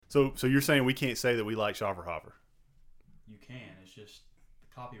So you're saying we can't say that we like Schafferhofer? You can. It's just the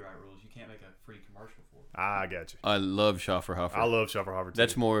copyright rules. You can't make a free commercial for it. I got you. I love Schafferhofer. I love Schafferhofer too.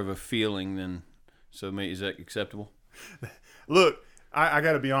 That's more of a feeling than. So, is that acceptable? Look, I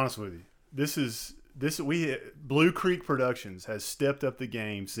got to be honest with you. Blue Creek Productions has stepped up the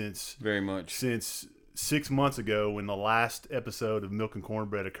game since 6 months ago when the last episode of Milk and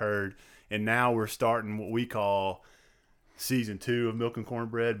Cornbread occurred, and now we're starting what we call season 2 of Milk and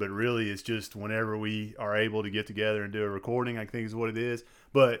Cornbread. But really, it's just whenever we are able to get together and do a recording, I think is what it is.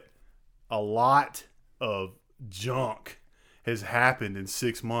 But a lot of junk has happened in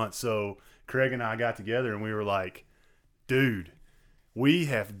 6 months. So Craig and I got together and we were like, dude, we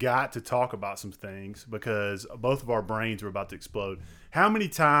have got to talk about some things because both of our brains are about to explode. How many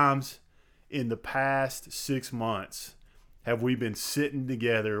times in the past 6 months have we been sitting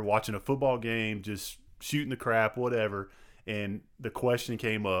together watching a football game, just shooting the crap, whatever, and the question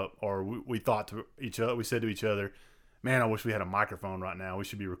came up, or we thought to each other, we said to each other, man, I wish we had a microphone right now. We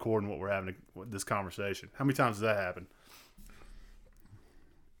should be recording what we're having this conversation. How many times does that happen?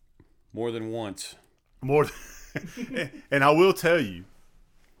 More than once. And I will tell you,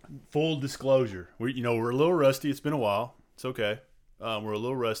 full disclosure, we're a little rusty. It's been a while. It's okay. We're a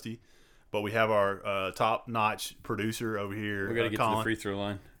little rusty, but we have our top-notch producer over here. We got to get Colin. to the free throw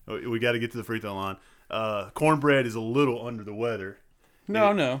line. We got to get to the free throw line. Cornbread is a little under the weather.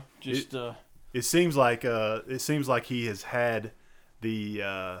 No, it seems like he has had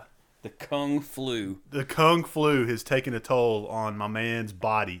the Kung flu. The Kung flu has taken a toll on my man's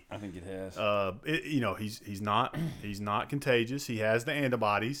body. I think it has. He's not contagious. He has the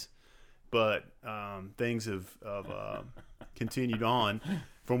antibodies, but things have continued on.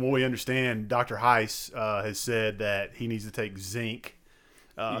 From what we understand, Dr. Heiss has said that he needs to take zinc,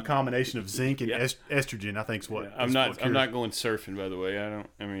 a combination of zinc and estrogen. I think is what. I'm not going surfing, by the way. I don't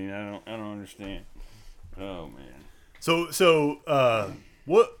understand. Oh man. So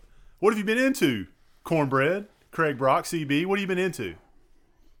what have you been into, Cornbread? Craig Brock, CB, what have you been into?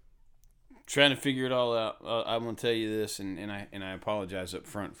 Trying to figure it all out. I'm going to tell you this, and I apologize up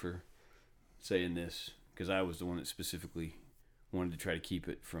front for saying this, because I was the one that specifically wanted to try to keep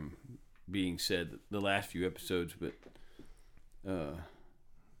it from being said the last few episodes, but the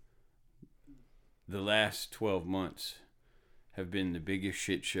last 12 months have been the biggest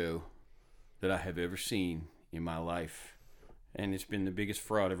shit show that I have ever seen in my life. And it's been the biggest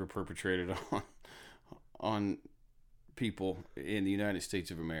fraud ever perpetrated on people in the United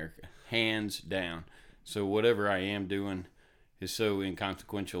States of America, hands down. So whatever I am doing is so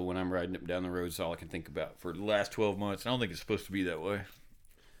inconsequential when I'm riding up and down the road. It's all I can think about for the last 12 months. I don't think it's supposed to be that way.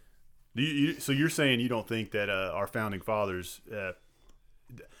 So you're saying you don't think that our founding fathers?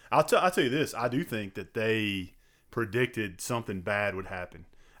 I'll tell you this. I do think that they predicted something bad would happen.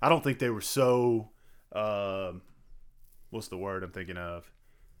 I don't think they were so. What's the word I'm thinking of?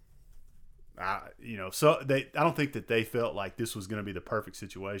 I don't think that they felt like this was going to be the perfect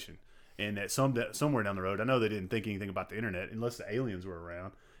situation, and that somewhere down the road, I know they didn't think anything about the internet unless the aliens were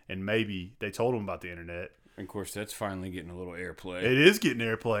around, and maybe they told them about the internet. And of course, that's finally getting a little airplay. It is getting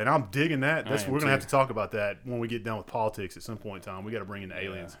airplay, and I'm digging that. We're going to have to talk about that when we get done with politics at some point in time. We got to bring in the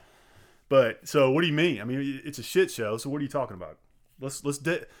aliens. But so, what do you mean? I mean, it's a shit show. So, what are you talking about?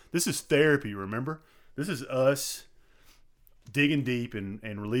 This is therapy. Remember, this is us digging deep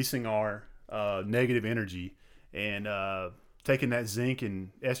and releasing our negative energy and taking that zinc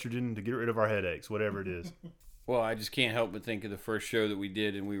and estrogen to get rid of our headaches, whatever it is. Well, I just can't help but think of the first show that we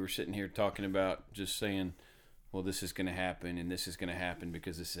did, and we were sitting here talking about just saying, well, this is going to happen, and this is going to happen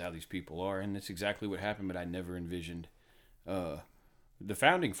because this is how these people are, and that's exactly what happened, but I never envisioned the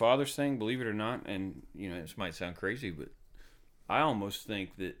Founding Fathers thing, believe it or not, and, this might sound crazy, but I almost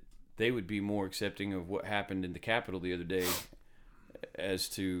think that they would be more accepting of what happened in the Capitol the other day as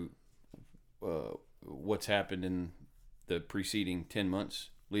to what's happened in the preceding 10 months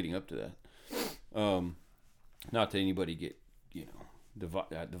leading up to that. Not that anybody get, the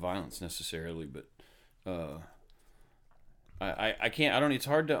violence necessarily, but I can't, I don't, it's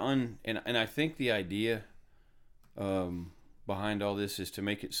hard to and I think the idea behind all this is to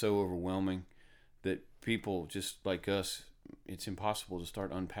make it so overwhelming that people just like us, it's impossible to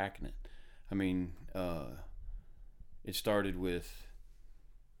start unpacking it. I mean, it started with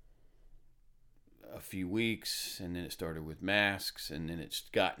a few weeks, and then it started with masks, and then it's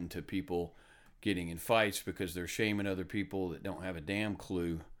gotten to people getting in fights because they're shaming other people that don't have a damn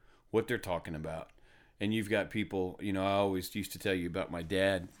clue what they're talking about. And you've got people, I always used to tell you about my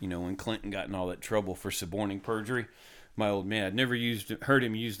dad, when Clinton got in all that trouble for suborning perjury. my old man. I'd never heard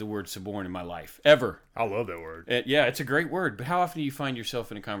him use the word suborn in my life, ever. I love that word. Yeah, it's a great word. But how often do you find yourself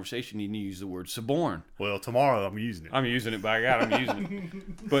in a conversation and you use the word suborn? Well, tomorrow I'm using it. I'm using it, by God, I'm using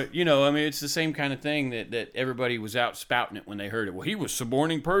it. But, you know, I mean, it's the same kind of thing that everybody was out spouting it when they heard it. Well, he was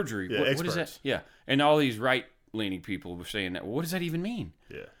suborning perjury. Yeah, what is that? Yeah. And all these right-leaning people were saying that. Well, what does that even mean?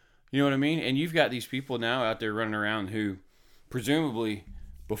 Yeah. You know what I mean? And you've got these people now out there running around who presumably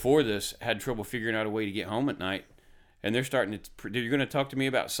before this had trouble figuring out a way to get home at night. And they're starting to, you're going to talk to me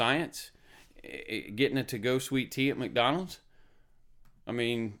about science? Getting it to go sweet tea at McDonald's? I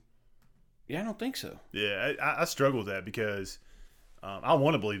mean, yeah, I don't think so. Yeah, I struggle with that because I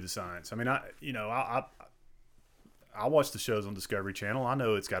want to believe the science. I mean, I watch the shows on Discovery Channel. I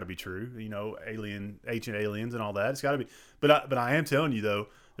know it's got to be true. You know, ancient aliens and all that. It's got to be. But I am telling you though,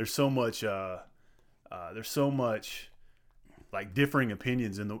 there's so much like differing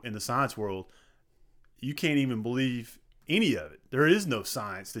opinions in the science world. You can't even believe any of it. There is no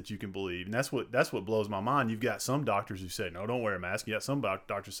science that you can believe, and that's what blows my mind. You've got some doctors who say no, don't wear a mask. You got some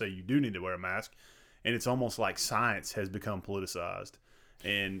doctors say you do need to wear a mask, and it's almost like science has become politicized,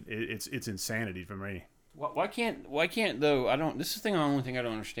 and it's insanity for me. Why can't though? I don't. This is the only thing I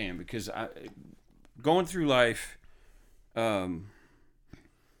don't understand, because going through life, not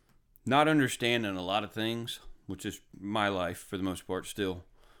understanding a lot of things, which is my life for the most part still.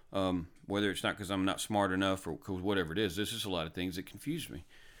 Whether it's not because I'm not smart enough or because whatever it is, there's just a lot of things that confuse me,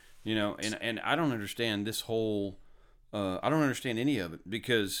 you know. And I don't understand this whole. I don't understand any of it,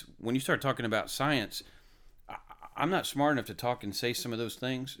 because when you start talking about science, I'm not smart enough to talk and say some of those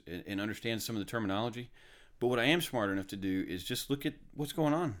things and understand some of the terminology. But what I am smart enough to do is just look at what's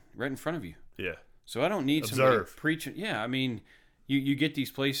going on right in front of you. Yeah. So I don't need somebody preaching. Yeah, I mean, you get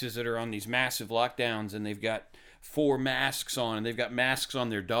these places that are on these massive lockdowns, and they've got 4 masks on, and they've got masks on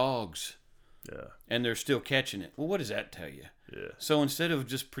their dogs. Yeah. And they're still catching it. Well, what does that tell you? Yeah. So instead of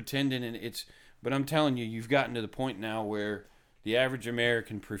just pretending, but I'm telling you, you've gotten to the point now where the average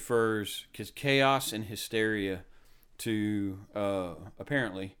American prefers chaos and hysteria to,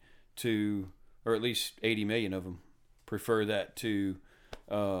 apparently, to, or at least 80 million of them prefer that to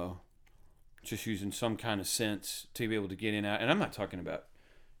just using some kind of sense to be able to get in and out. And I'm just talking about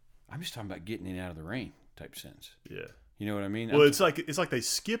getting in and out of the rain type sense. Yeah. You know what I mean? Well, it's like they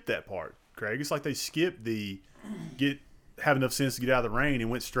skipped that part, Craig. It's like they skipped have enough sense to get out of the rain and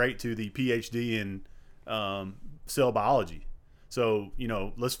went straight to the PhD in cell biology. So, you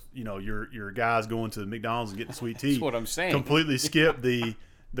know, your guys going to McDonald's and getting sweet tea. That's what I'm saying. Completely skipped the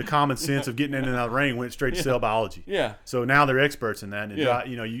common sense of getting in and out of the rain, went straight to cell biology. Yeah. So now they're experts in that.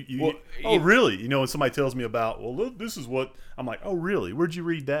 And really? You know, when somebody tells me about, well, look, this is what I'm like, oh, really? Where'd you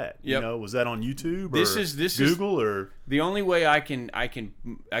read that? Yep. You know, was that on YouTube this or is Google or? The only way I can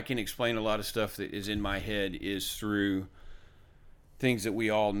explain a lot of stuff that is in my head is through things that we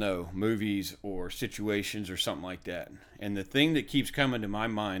all know, movies or situations or something like that. And the thing that keeps coming to my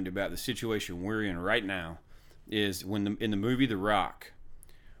mind about the situation we're in right now is in the movie The Rock,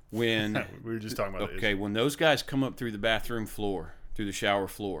 when we were just talking about okay, when those guys come up through the bathroom floor, through the shower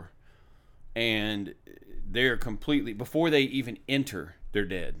floor, and they're completely, before they even enter, they're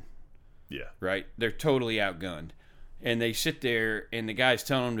dead. Yeah. Right? They're totally outgunned. And they sit there, and the guy's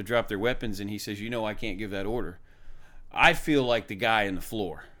telling them to drop their weapons, and he says, I can't give that order. I feel like the guy in the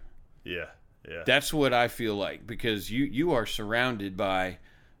floor. Yeah, yeah. That's what I feel like, because you are surrounded by,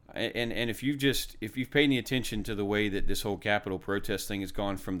 and if you've paid any attention to the way that this whole Capitol protest thing has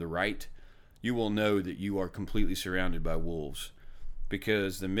gone from the right, you will know that you are completely surrounded by wolves,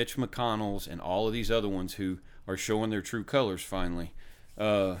 because the Mitch McConnells and all of these other ones who are showing their true colors finally,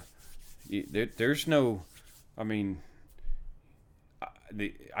 there's no, I mean,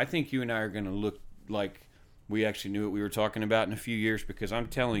 I think you and I are going to look like we actually knew what we were talking about in a few years, because I'm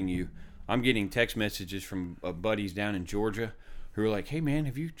telling you, I'm getting text messages from buddies down in Georgia who are like, hey, man,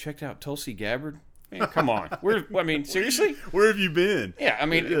 have you checked out Tulsi Gabbard? Man, come on. Seriously? Where have you been? Yeah, I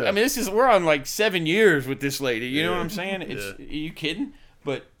mean, we're on like 7 years with this lady. You know what I'm saying? Are you kidding?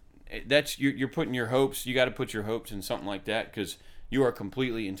 But that's, you're putting your hopes, you got to put your hopes in something like that, because you are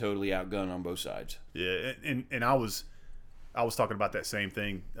completely and totally outgunned on both sides. Yeah, and I was talking about that same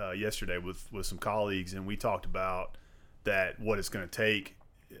thing yesterday with some colleagues, and we talked about that, what it's going to take.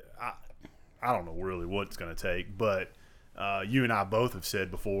 I don't know really what it's going to take, but you and I both have said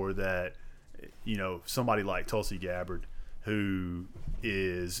before that, somebody like Tulsi Gabbard, who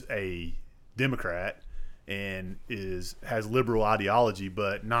is a Democrat and has liberal ideology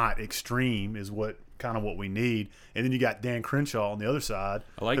but not extreme, is what we need. And then you got Dan Crenshaw on the other side.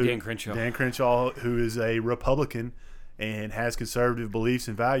 I like Dan Crenshaw. Dan Crenshaw, who is a Republican and has conservative beliefs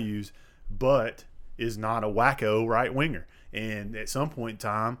and values, but is not a wacko right winger. And at some point in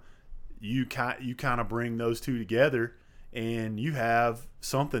time, you kind of bring those two together, and you have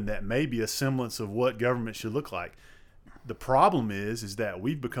something that may be a semblance of what government should look like. The problem is that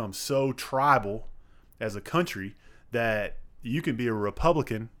we've become so tribal as a country that you can be a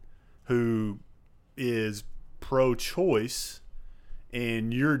Republican who is pro-choice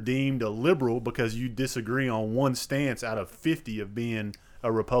and you're deemed a liberal because you disagree on one stance out of 50 of being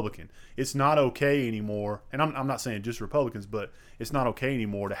a Republican. It's not okay anymore, and I'm not saying just Republicans, but it's not okay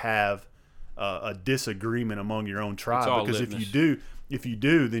anymore to have a disagreement among your own tribe, because if you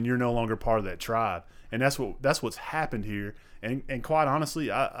do, then you're no longer part of that tribe, and that's what's happened here. And quite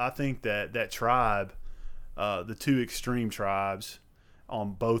honestly, I think that tribe, the two extreme tribes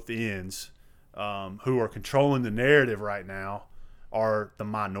on both ends, who are controlling the narrative right now, are the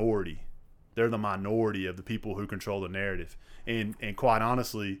minority. They're the minority of the people who control the narrative. And quite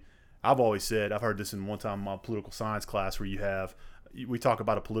honestly, I've always said, I've heard this in one time in my political science class, where we talk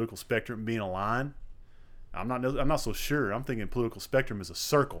about a political spectrum being a line. I'm not so sure. I'm thinking political spectrum is a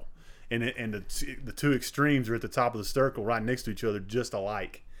circle, and the two extremes are at the top of the circle, right next to each other, just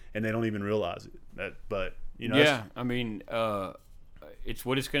alike, and they don't even realize it. But yeah, I mean, it's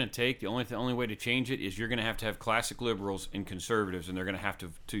what it's going to take. The only way to change it is you're going to have classic liberals and conservatives, and they're going to have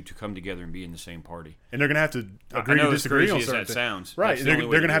to come together and be in the same party. And they're going to have to agree to disagree on certain things. Sounds right. They're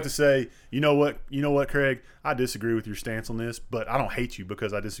going to have to say, you know what, Craig, I disagree with your stance on this, but I don't hate you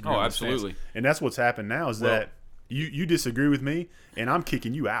because I disagree. On absolutely. Stance. And that's what's happened now is that you disagree with me, and I'm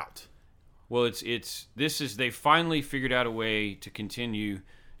kicking you out. Well, they finally figured out a way to continue.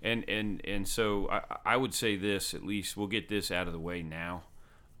 And so I would say this, at least we'll get this out of the way now,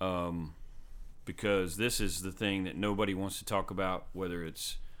 because this is the thing that nobody wants to talk about, whether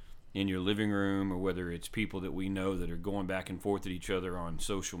it's in your living room or whether it's people that we know that are going back and forth at each other on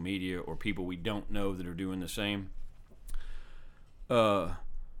social media, or people we don't know that are doing the same.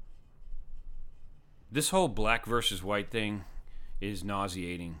 This whole black versus white thing is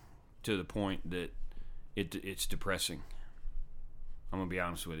nauseating to the point that it's depressing. I'm going to be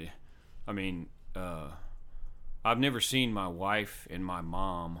honest with you. I mean, I've never seen my wife and my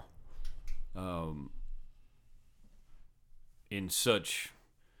mom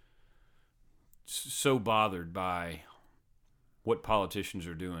so bothered by what politicians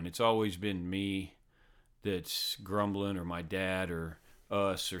are doing. It's always been me that's grumbling, or my dad, or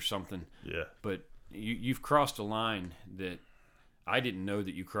us, or something. Yeah. But you've crossed a line that I didn't know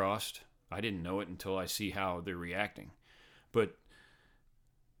that you crossed. I didn't know it until I see how they're reacting. But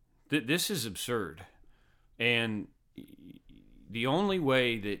this is absurd, and the only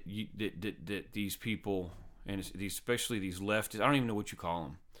way that these people, and especially these leftists, I don't even know what you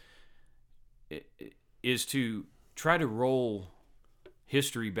call them, is to try to roll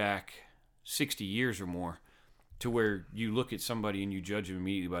history back 60 years or more, to where you look at somebody and you judge them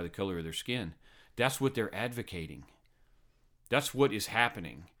immediately by the color of their skin. That's what they're advocating. That's what is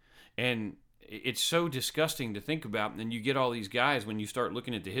happening, and it's so disgusting to think about. And then you get all these guys, when you start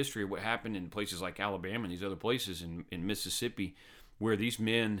looking at the history of what happened in places like Alabama and these other places in Mississippi, where these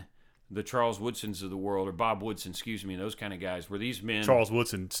men, the Charles Woodsons of the world, or Bob Woodson, excuse me, and those kind of guys, where these men... Charles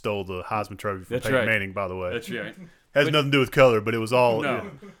Woodson stole the Heisman Trophy from Peyton Manning, by the way. That's right. Has nothing to do with color, but it was all... No,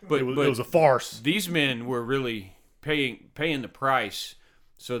 but it was a farce. These men were really paying the price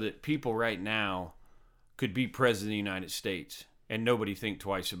so that people right now could be president of the United States, and nobody think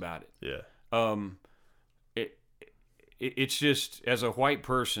twice about it. Yeah. It's just, as a white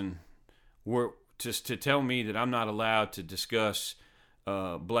person, just to tell me that I'm not allowed to discuss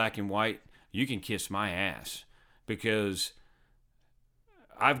black and white, you can kiss my ass, because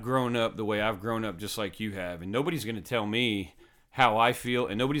I've grown up the way I've grown up, just like you have, and nobody's going to tell me how I feel,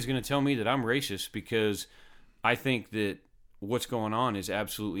 and nobody's going to tell me that I'm racist, because I think that what's going on is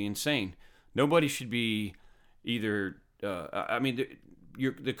absolutely insane. Nobody should be either.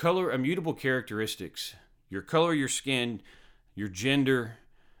 The color, immutable characteristics, your color, your skin, your gender.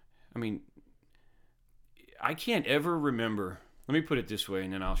 I mean, I can't ever remember. Let me put it this way,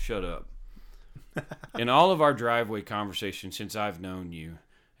 and then I'll shut up. In all of our driveway conversations since I've known you,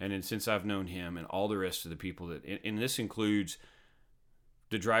 and then since I've known him, and all the rest of the people that, and this includes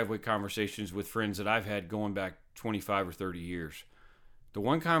the driveway conversations with friends that I've had going back 25 or 30 years, the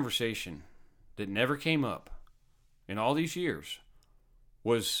one conversation that never came up in all these years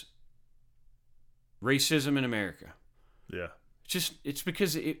was racism in America. Yeah. It's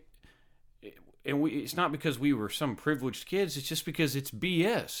because it's not because we were some privileged kids. It's just because it's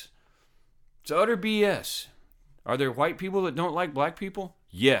BS. It's utter BS. Are there white people that don't like black people?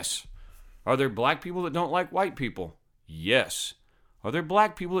 Yes. Are there black people that don't like white people? Yes. Are there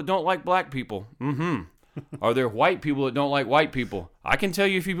black people that don't like black people? Mm-hmm. Are there white people that don't like white people? I can tell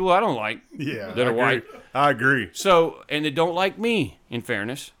you a few people I don't like that are white. I agree. So, and they don't like me, in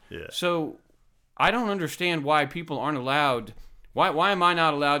fairness. Yeah. So, I don't understand why people aren't allowed. Why am I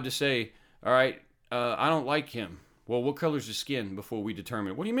not allowed to say, all right, I don't like him? Well, what color's his skin before we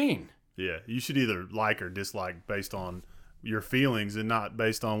determine? What do you mean? Yeah, you should either like or dislike based on your feelings and not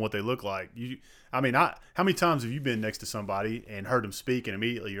based on what they look like. How many times have you been next to somebody and heard them speak and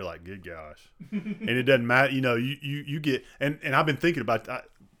immediately you're like, good gosh, and it doesn't matter. You get and I've been thinking about.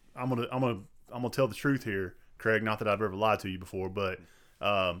 I'm gonna tell the truth here, Craig. Not that I've ever lied to you before, but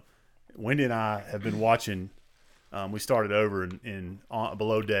Wendy and I have been watching. We started over in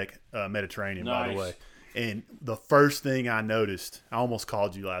below deck Mediterranean, nice. by the way. And the first thing I noticed, I almost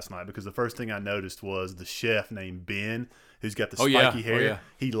called you last night because the first thing I noticed was the chef named Ben, who's got the spiky hair. Yeah.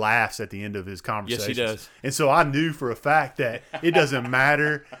 He laughs at the end of his conversations. Yes, he does. And so I knew for a fact that it doesn't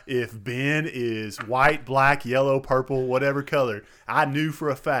matter if Ben is white, black, yellow, purple, whatever color. I knew for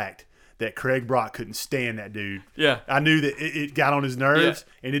a fact that Craig Brock couldn't stand that dude. Yeah. I knew that it got on his nerves,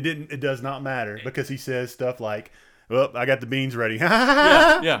 and it does not matter because he says stuff like, well, I got the beans ready.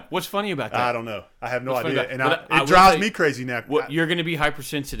 Yeah. What's funny about that? I don't know. I have no idea. And it drives me crazy now. You're going to be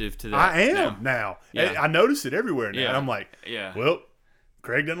hypersensitive to that. I am now. Yeah. I notice it everywhere now. Yeah. And I'm like, well,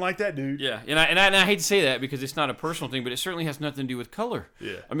 Craig doesn't like that dude. Yeah. And I hate to say that because it's not a personal thing, but it certainly has nothing to do with color.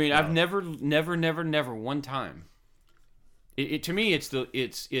 Yeah. I mean, I've never one time. To me, it's the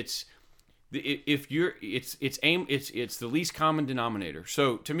least common denominator.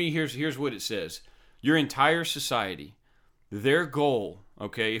 So to me, here's what it says. Your entire society, their goal,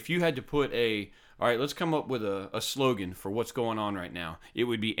 okay, if you had to put all right, let's come up with a slogan for what's going on right now. It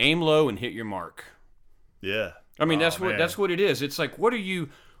would be aim low and hit your mark. Yeah. I mean, that's what it is. It's like, we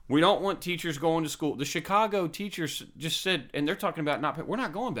don't want teachers going to school. The Chicago teachers just said, and they're talking about we're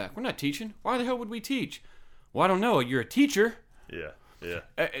not going back. We're not teaching. Why the hell would we teach? Well, I don't know. You're a teacher. Yeah.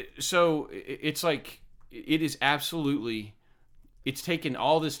 So it's like, it is absolutely... It's taken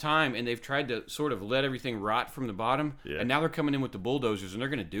all this time, and they've tried to sort of let everything rot from the bottom, and now they're coming in with the bulldozers, and they're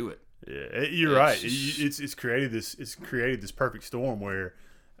going to do it. Yeah, you're right. It's created this perfect storm where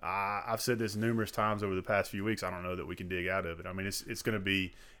I've said this numerous times over the past few weeks. I don't know that we can dig out of it. I mean, it's going to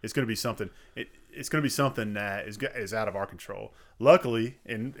be something. It's going to be something that is out of our control. Luckily,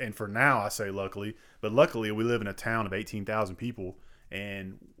 and for now I say luckily, but luckily we live in a town of 18,000 people,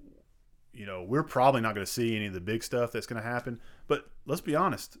 and we're probably not going to see any of the big stuff that's going to happen. But let's be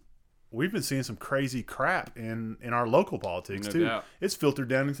honest, we've been seeing some crazy crap in our local politics too. Doubt. It's filtered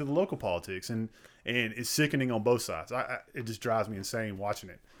down into the local politics, and it's sickening on both sides. It just drives me insane watching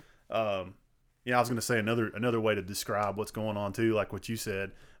it. I was going to say another way to describe what's going on too, like what you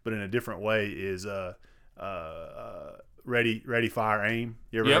said, but in a different way is ready, fire, aim.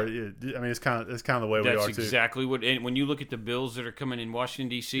 You ever heard, I mean, it's kind of the way we are too. That's exactly what. And when you look at the bills that are coming in Washington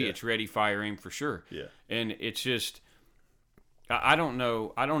D.C., it's ready, fire, aim for sure. Yeah. And it's just, I don't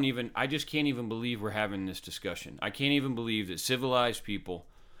know. I just can't even believe we're having this discussion. I can't even believe that civilized people,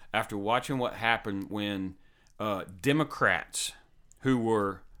 after watching what happened when Democrats, who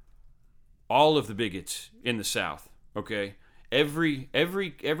were all of the bigots in the South, okay. Every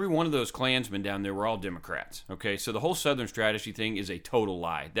one of those Klansmen down there were all Democrats. Okay, so the whole Southern strategy thing is a total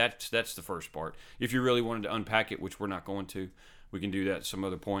lie. That's the first part. If you really wanted to unpack it, which we're not going to, we can do that at some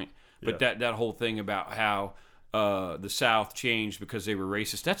other point. But that whole thing about how the South changed because they were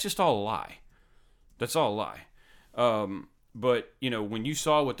racist, that's just all a lie. That's all a lie. But when you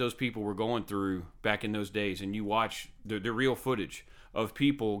saw what those people were going through back in those days, and you watch the real footage of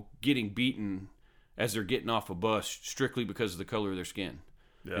people getting beaten as they're getting off a bus strictly because of the color of their skin,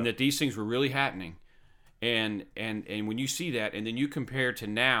 and that these things were really happening, and when you see that, and then you compare to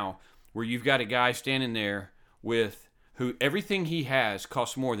now, where you've got a guy standing there with who everything he has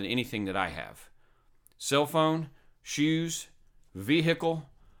costs more than anything that I have: cell phone, shoes, vehicle,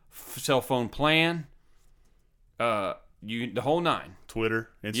 cell phone plan, the whole nine, Twitter,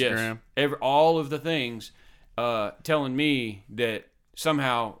 Instagram, all of the things, telling me that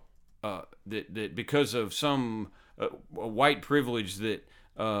somehow. That because of some white privilege that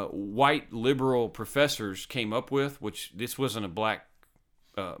white liberal professors came up with, which this wasn't a black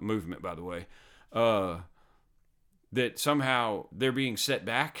movement, by the way, that somehow they're being set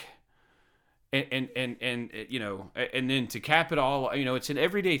back, and then to cap it all, it's an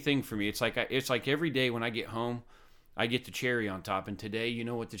everyday thing for me. It's like every day when I get home, I get the cherry on top, and today, you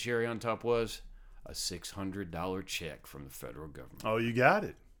know what the cherry on top was? A $600 check from the federal government. Oh, you got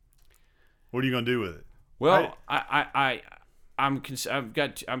it. What are you going to do with it? Well, I'm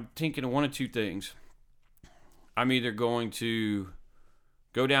thinking of one of two things. I'm either going to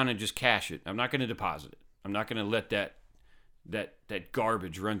go down and just cash it. I'm not going to deposit it. I'm not going to let that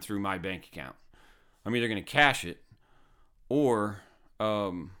garbage run through my bank account. I'm either going to cash it, or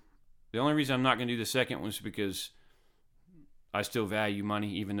the only reason I'm not going to do the second one is because I still value money,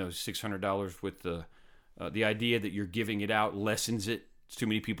 even though $600 with the idea that you're giving it out lessens it. Too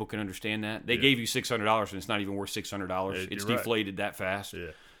many people can understand that. They gave you $600 and it's not even worth $600. It's deflated that fast.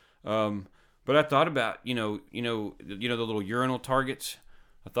 Yeah. But I thought about the little urinal targets.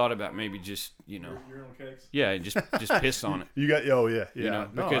 I thought about maybe just urinal cakes. Yeah, just piss on it. You got yeah.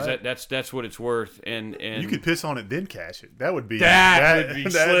 Because that's what it's worth, and you could piss on it then cash it. That would be slick.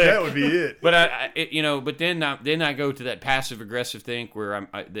 That would be it. But but then I go to that passive aggressive thing where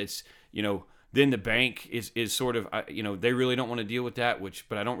then the bank is sort of they really don't want to deal with that,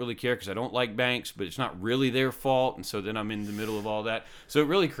 but I don't really care because I don't like banks, but it's not really their fault, and so then I'm in the middle of all that. So it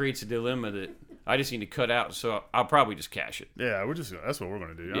really creates a dilemma that I just need to cut out. So I'll probably just cash it. Yeah, that's what we're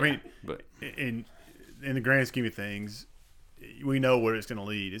going to do. Yeah, I mean, but in the grand scheme of things, we know where it's going to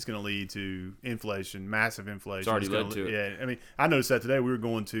lead. It's going to lead to inflation, massive inflation. It's already led to it. Yeah, I mean, I noticed that today. We were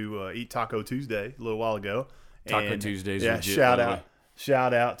going to eat Taco Tuesday a little while ago. Taco Tuesdays. Yeah, legit,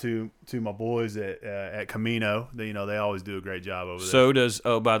 shout out to my boys at Camino. They always do a great job over there. So does,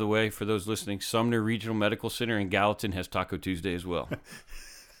 by the way, for those listening, Sumner Regional Medical Center in Gallatin has Taco Tuesday as well.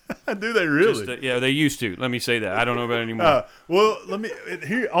 Do they really? Yeah, they used to. Let me say that. I don't know about it anymore. Well, let me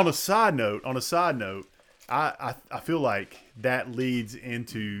here on a side note. I feel like that leads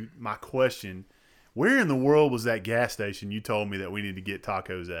into my question: where in the world was that gas station you told me that we need to get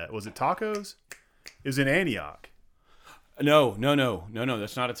tacos at? Was it tacos? It was in Antioch. No.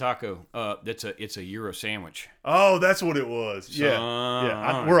 That's not a taco. It's a Euro sandwich. Oh, that's what it was.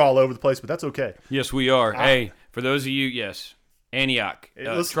 Yeah. We're all over the place, but that's okay. Yes, we are. Hey, for those of you, yes. Antioch,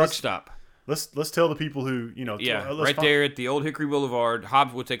 truck stop. Let's tell the people who there at the Old Hickory Boulevard,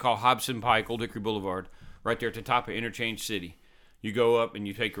 what they call Hobson Pike, Old Hickory Boulevard, right there at the top of Interchange City. You go up and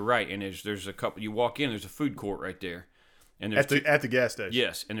you take a right, and there's a couple. You walk in, there's a food court right there, and there's at the gas station.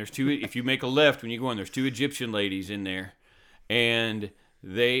 Yes, and there's two. If you make a left when you go in, there's two Egyptian ladies in there, and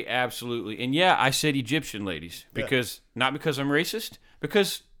they absolutely. And yeah, I said Egyptian ladies because not because I'm racist,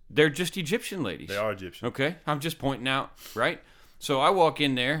 because they're just Egyptian ladies. They are Egyptian. Okay, I'm just pointing out, right? So I walk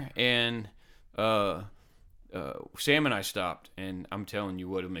in there, and Sam and I stopped, and I'm telling you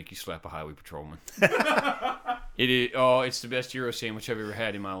what, it'll make you slap a highway patrolman. It's the best Euro sandwich I've ever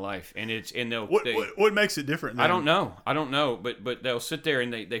had in my life, and what makes it different? I don't know, but they'll sit there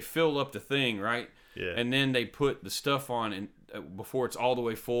and they fill up the thing, right? Yeah. And then they put the stuff on and before it's all the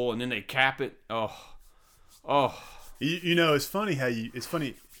way full, and then they cap it. It's funny how you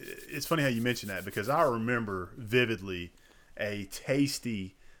mention that, because I remember vividly a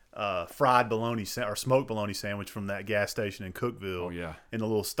tasty fried bologna or smoked bologna sandwich from that gas station in Cookeville. Oh yeah, in the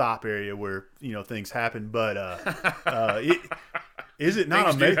little stop area where things happen. But is it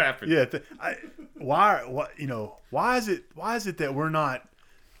not amazing? Yeah. Why is it that we're not?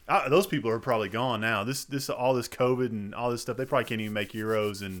 Those people are probably gone now. All this COVID and all this stuff, they probably can't even make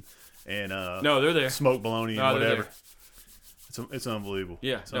gyros and no, they're there. Smoked bologna and whatever. It's unbelievable.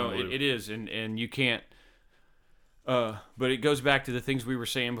 Yeah, it is, and you can't. But it goes back to the things we were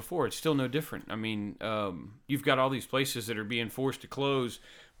saying before. It's still no different. I mean, you've got all these places that are being forced to close,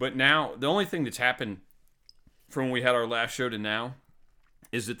 but now the only thing that's happened from when we had our last show to now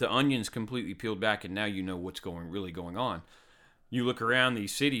is that the onion's completely peeled back, and now you know what's really going on. You look around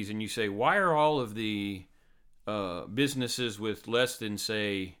these cities and you say, why are all of the businesses with less than,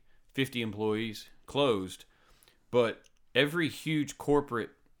 say, 50 employees closed, but every huge corporate,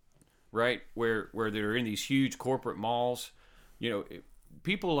 right, where they're in these huge corporate malls,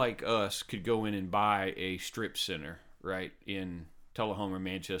 people like us could go in and buy a strip center, right, in Tullahoma,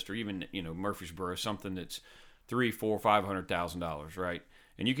 Manchester, even Murfreesboro, something that's $300,000-$500,000, right,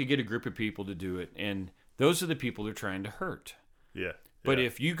 and you could get a group of people to do it, and those are the people they're trying to hurt. Yeah. But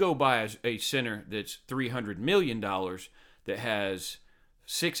if you go buy a center that's $300 million that has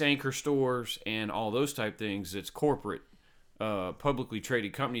 6 anchor stores and all those type things, that's corporate, publicly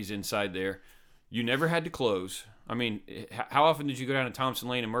traded companies inside there, you never had to close. I mean, how often did you go down to Thompson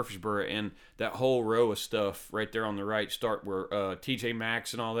Lane in Murfreesboro and that whole row of stuff right there on the right start where TJ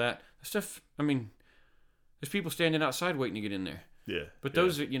Maxx and all that stuff? I mean, there's people standing outside waiting to get in there. Yeah. But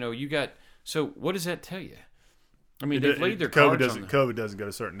those are, you got. So what does that tell you? I mean, they've laid their cards on COVID doesn't go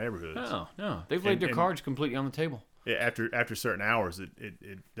to certain neighborhoods. No. They've laid their cards completely on the table. Yeah, after certain hours,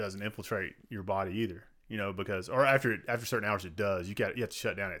 it doesn't infiltrate your body either. Or after certain hours it does. You have to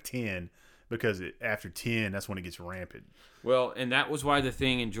shut down at 10 because after 10 that's when it gets rampant. Well, and that was why the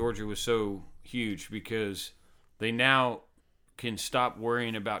thing in Georgia was so huge, because they now can stop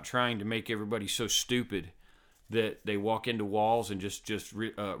worrying about trying to make everybody so stupid that they walk into walls and just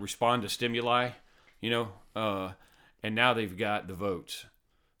respond to stimuli, and now they've got the votes,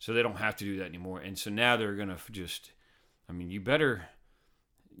 so they don't have to do that anymore. And so now they're gonna just, you better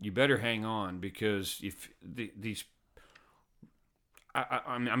hang on, because if these,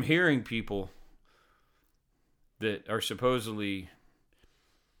 I'm hearing people that are supposedly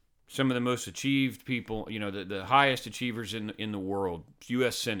some of the most achieved people, the highest achievers in the world,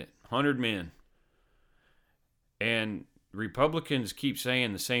 U.S. Senate, 100 men. And Republicans keep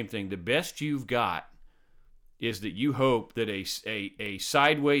saying the same thing. The best you've got is that you hope that a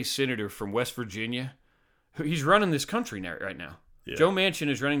sideways senator from West Virginia, he's running this country right now. Yeah. Joe Manchin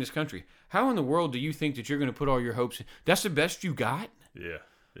is running this country. How in the world do you think that you're going to put all your hopes in? That's the best you got? Yeah.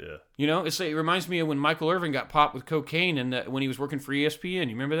 Yeah. It reminds me of when Michael Irvin got popped with cocaine and when he was working for ESPN.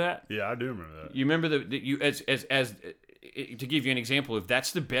 You remember that? Yeah, I do remember that. You remember as to give you an example, if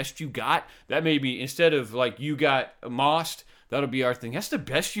that's the best you got, that may be, instead of like you got mossed, that'll be our thing. That's the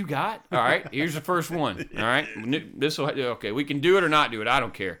best you got? All right, here's the first one. All right, okay, we can do it or not do it. I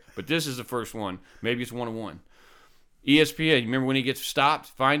don't care. But this is the first one. Maybe it's 1-1. ESPN, you remember when he gets stopped,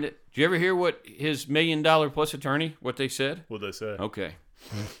 find it? Did you ever hear what his $1 million plus attorney, what they said? What they said? Okay.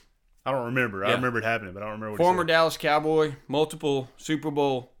 I don't remember. Yeah. I remember it happening, but I don't remember what Former Dallas Cowboy, multiple Super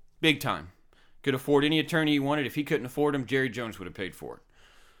Bowl, big time. Could afford any attorney he wanted. If he couldn't afford him, Jerry Jones would have paid for it.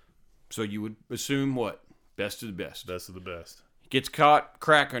 So you would assume what? Best of the best. Best of the best. Gets caught,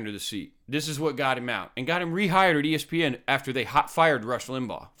 crack under the seat. This is what got him out. And got him rehired at ESPN after they fired Rush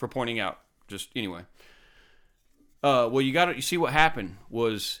Limbaugh for pointing out. Just anyway. Well, you see what happened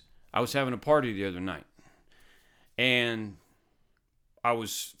was I was having a party the other night. And I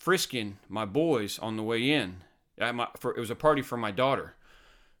was frisking my boys on the way in. It was a party for my daughter.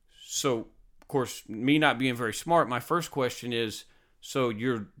 So, of course, me not being very smart, my first question is, so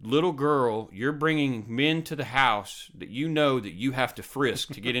your little girl, you're bringing men to the house that you know that you have to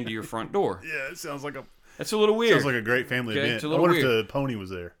frisk to get into your front door. Yeah, it sounds like that's a little weird. Sounds like a great family event. It's a little weird. If the pony was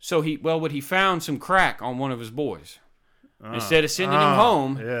there. So he found some crack on one of his boys. Instead of sending him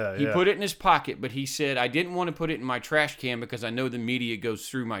home, he put it in his pocket, but he said, I didn't want to put it in my trash can because I know the media goes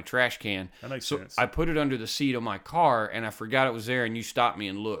through my trash can. That makes sense. I put it under the seat of my car, and I forgot it was there, and you stopped me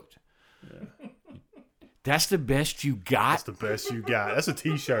and looked. Yeah. That's the best you got? That's the best you got. That's a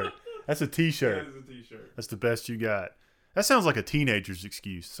T-shirt. That's a T-shirt. That is a T-shirt. That's the best you got. That sounds like a teenager's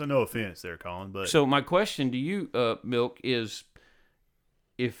excuse. So no offense there, Colin. But so my question to you, Milk, is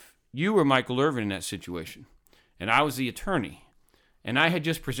if you were Michael Irvin in that situation, and I was the attorney, and I had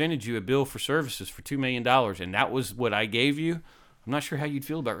just presented you a bill for services for $2 million, and that was what I gave you, I'm not sure how you'd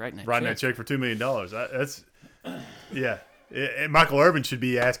feel about writing that check for $2 million. That's, yeah. And Michael Irvin should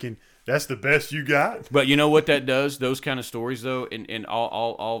be asking, that's the best you got? But you know what that does? Those kind of stories, though, and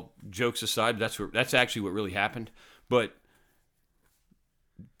all jokes aside, that's actually what really happened. But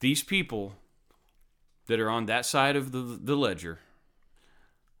these people that are on that side of the ledger,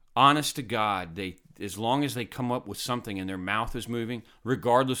 honest to God, as long as they come up with something and their mouth is moving,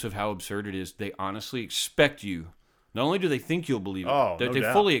 regardless of how absurd it is, they honestly expect you. Not only do they think you'll believe it, they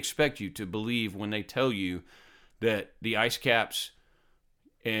fully expect you to believe when they tell you that the ice caps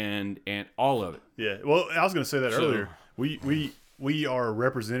and all of it. Yeah. Well, I was going to say that earlier. We are a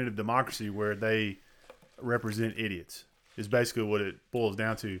representative democracy where they represent idiots. Is basically what it boils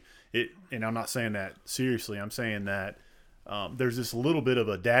down to. And I'm not saying that seriously. I'm saying that there's this little bit of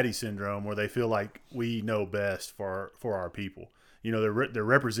a daddy syndrome where they feel like we know best for our people. They're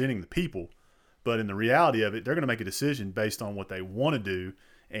representing the people, but in the reality of it, they're going to make a decision based on what they want to do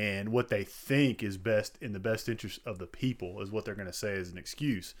and what they think is best in the best interest of the people is what they're going to say as an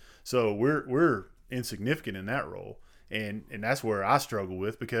excuse. So we're insignificant in that role, and that's where I struggle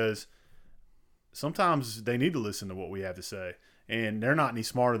with, because sometimes they need to listen to what we have to say, and they're not any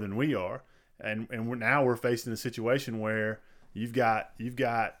smarter than we are. And now we're facing a situation where you've got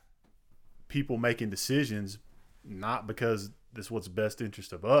people making decisions not because this is what's best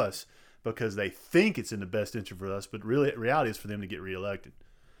interest of us, because they think it's in the best interest for us, but really reality is for them to get reelected.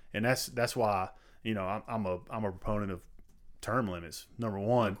 And that's why I'm a proponent of term limits, number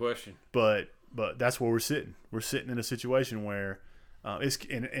one. No question. But that's where we're sitting. We're sitting in a situation where it's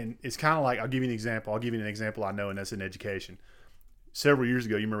kind of like, I'll give you an example. I know, and that's in education. Several years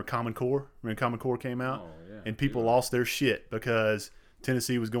ago, you remember Common Core? When Common Core came out? Oh, yeah. And people lost their shit because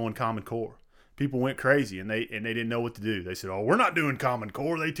Tennessee was going Common Core. People went crazy, and they didn't know what to do. They said, "Oh, we're not doing Common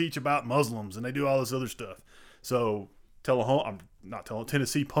Core. They teach about Muslims, and they do all this other stuff." So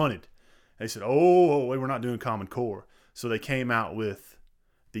Tennessee punted. They said, "Oh, wait, we're not doing Common Core." So they came out with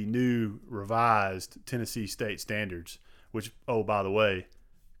the new revised Tennessee state standards, which, oh, by the way,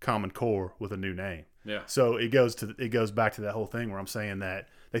 Common Core with a new name. Yeah. So it goes back to that whole thing where I'm saying that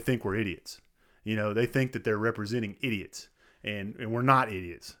they think we're idiots. They think that they're representing idiots, and we're not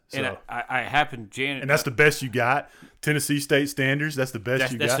idiots. So, and I happened, Janet, and that's the best you got. Tennessee state standards. That's the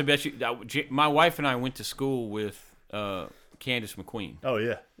best you got. That's the best. My wife and I went to school with Candace McQueen. Oh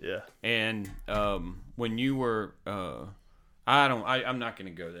yeah. And when you were, I'm not going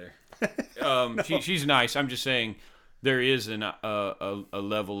to go there. She's nice. I'm just saying there is a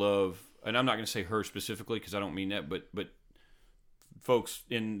level of, and I'm not going to say her specifically because I don't mean that, but folks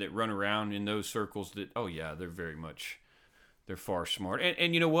that run around in those circles that, oh yeah, they're far smart.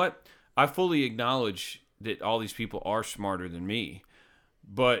 And you know what? I fully acknowledge that all these people are smarter than me.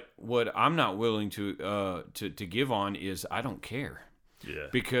 But what I'm not willing to give on is I don't care. Yeah.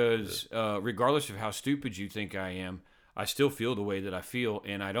 Because regardless of how stupid you think I am, I still feel the way that I feel,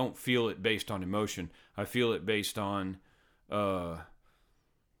 and I don't feel it based on emotion. I feel it based on the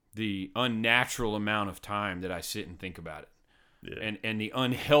unnatural amount of time that I sit and think about it. Yeah. And the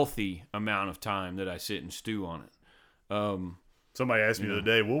unhealthy amount of time that I sit and stew on it. Somebody asked me the other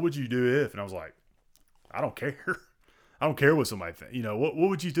day, what would you do if? And I was like, I don't care. I don't care what somebody thinks. What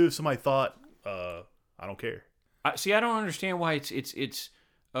would you do if somebody thought, I don't care? I don't understand why it's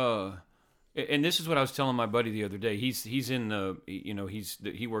and this is what I was telling my buddy the other day. He's in the,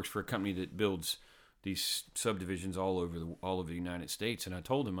 he works for a company that builds these subdivisions all over the United States. And I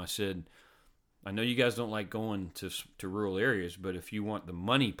told him, I said, I know you guys don't like going to rural areas, but if you want the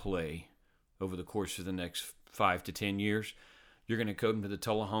money play over the course of the next 5 to 10 years, you're going to come to the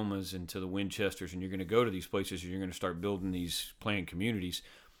Tullahomas and to the Winchesters, and you're going to go to these places, and you're going to start building these planned communities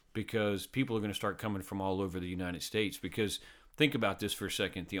because people are going to start coming from all over the United States. Because think about this for a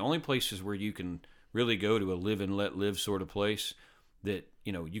second. The only places where you can really go to a live and let live sort of place that,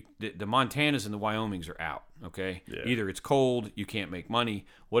 the Montanas and the Wyomings are out, okay? Yeah. Either it's cold, you can't make money,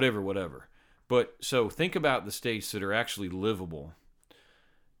 whatever. But so think about the states that are actually livable,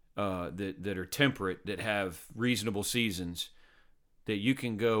 that are temperate, that have reasonable seasons, that you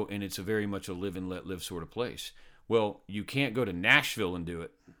can go and it's a very much a live and let live sort of place. Well, you can't go to Nashville and do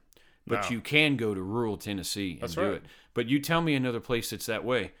it, but you can go to rural Tennessee and do it. But you tell me another place that's that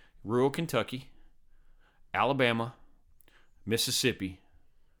way. Rural Kentucky, Alabama, Mississippi,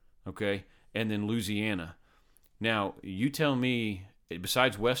 okay, and then Louisiana. Now, you tell me,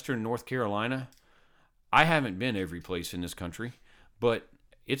 besides Western North Carolina, I haven't been every place in this country, but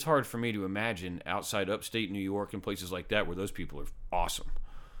it's hard for me to imagine outside upstate New York and places like that where those people are awesome.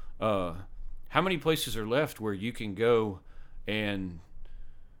 How many places are left where you can go and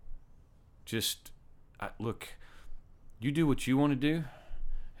just look, you do what you want to do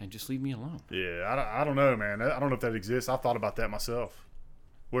and just leave me alone? Yeah, I don't know, man. I don't know if that exists. I thought about that myself.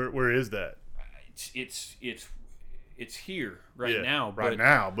 Where is that? It's here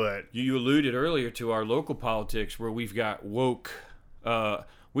now. But you alluded earlier to our local politics where we've got woke.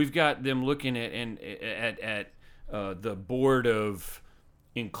 We've got them looking at the board of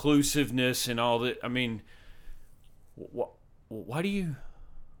inclusiveness and all that. I mean, why do you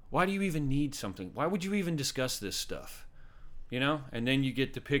even need something? Why would you even discuss this stuff? And then you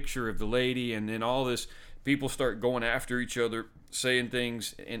get the picture of the lady, and then all this people start going after each other, saying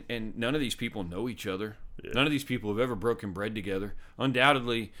things, and none of these people know each other. Yeah. None of these people have ever broken bread together.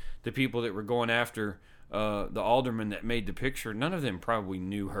 Undoubtedly, the people that were going after the alderman that made the picture, none of them probably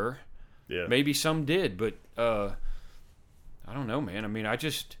knew her. Yeah. Maybe some did, but I don't know, man. I mean, I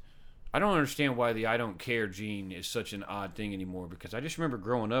don't understand why the I don't care gene is such an odd thing anymore, because I just remember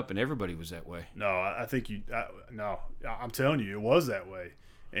growing up and everybody was that way. No, I think I'm telling you, it was that way.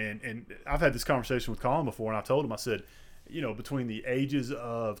 And I've had this conversation with Colin before, and I told him, I said, between the ages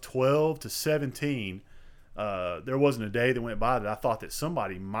of 12 to 17, there wasn't a day that went by that I thought that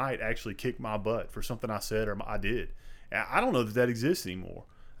somebody might actually kick my butt for something I said or I did. I don't know that exists anymore.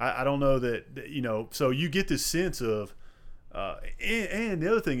 I don't know that, so you get this sense of, and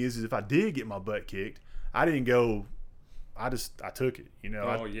the other thing is if I did get my butt kicked, I didn't go, I took it,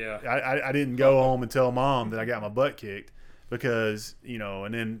 Oh, yeah. I didn't go home and tell mom that I got my butt kicked because,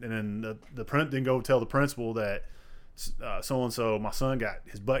 and then the didn't go tell the principal that, so-and-so, my son got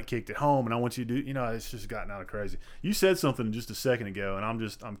his butt kicked at home, and I want you to do, it's just gotten out of crazy. You said something just a second ago, and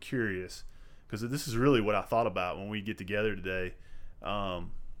I'm curious, because this is really what I thought about when we get together today.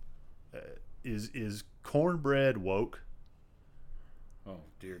 Is cornbread woke? Oh,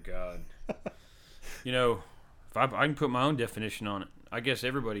 dear God. If I can put my own definition on it, I guess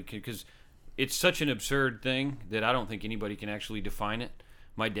everybody can, because it's such an absurd thing that I don't think anybody can actually define it.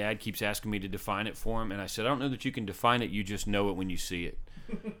 My dad keeps asking me to define it for him, and I said, I don't know that you can define it. You just know it when you see it.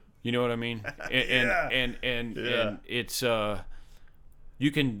 You know what I mean? And it's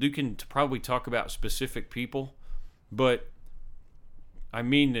you can probably talk about specific people, but I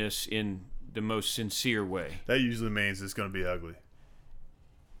mean this in the most sincere way. That usually means it's going to be ugly.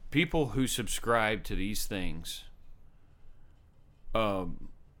 People who subscribe to these things,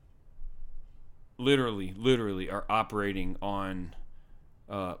 literally are operating on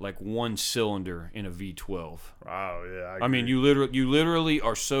like one cylinder in a V12. Wow, yeah. I mean, you literally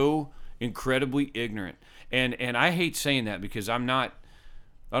are so incredibly ignorant, and I hate saying that because I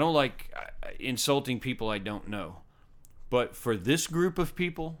don't like insulting people I don't know, but for this group of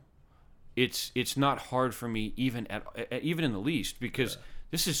people, it's not hard for me even in the least, because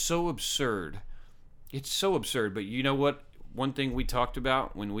this is so absurd. It's so absurd. But you know what? One thing we talked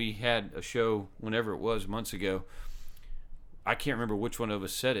about when we had a show, whenever it was, months ago, I can't remember which one of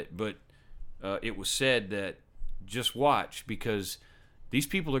us said it, but it was said that just watch, because these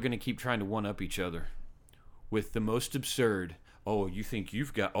people are going to keep trying to one-up each other with the most absurd. Oh, you think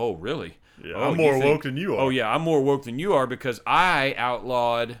you've got... Oh, really? Yeah, oh, I'm more woke than you are. Oh, yeah, I'm more woke than you are because I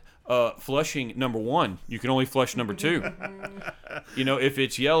outlawed flushing number 1. You can only flush number 2. You know, if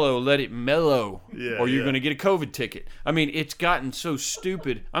it's yellow, let it mellow, or you're going to get a COVID ticket. I mean, it's gotten so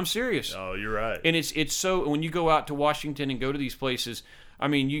stupid. I'm serious. Oh, you're right. And it's so... When you go out to Washington and go to these places, I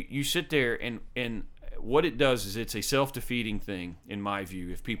mean, you sit there and what it does is it's a self-defeating thing, in my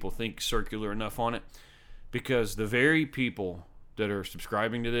view, if people think circular enough on it, because the very people that are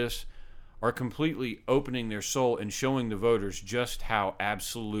subscribing to this are completely opening their soul and showing the voters just how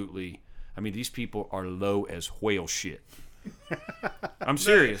absolutely, I mean, these people are low as whale shit. I'm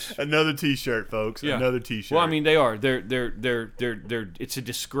serious. Another T-shirt, folks. Yeah. Another T-shirt. Well, I mean, they are. They're. It's a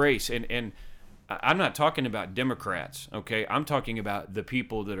disgrace, and I'm not talking about Democrats. Okay, I'm talking about the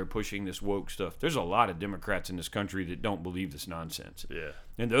people that are pushing this woke stuff. There's a lot of Democrats in this country that don't believe this nonsense. Yeah.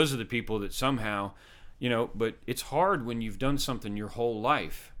 And those are the people that somehow, you know, but it's hard when you've done something your whole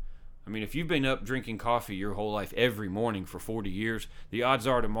life. I mean, if you've been up drinking coffee your whole life every morning for 40 years, the odds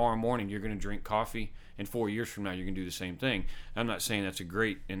are tomorrow morning you're going to drink coffee, and 4 years from now you're going to do the same thing. I'm not saying that's a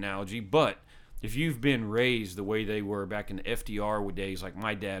great analogy, but if you've been raised the way they were back in the FDR days, like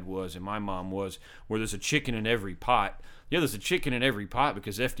my dad was and my mom was, where there's a chicken in every pot. Yeah, there's a chicken in every pot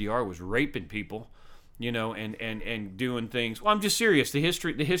because FDR was raping people, you know, and doing things. Well, I'm just serious. The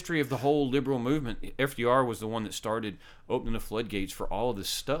history of the whole liberal movement, FDR was the one that started opening the floodgates for all of this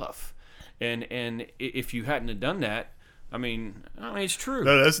stuff. And if you hadn't have done that, I mean, it's true.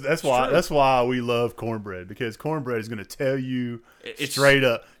 No, that's why we love Cornbread, because Cornbread is going to tell you straight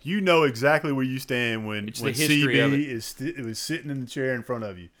up. You know exactly where you stand when CB was sitting in the chair in front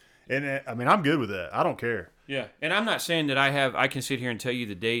of you. And I mean, I'm good with that. I don't care. Yeah, and I'm not saying that I can sit here and tell you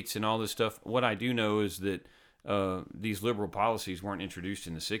the dates and all this stuff. What I do know is that these liberal policies weren't introduced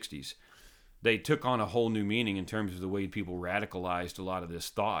in the 60s. They took on a whole new meaning in terms of the way people radicalized a lot of this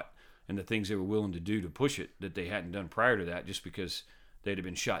thought and the things they were willing to do to push it that they hadn't done prior to that, just because they'd have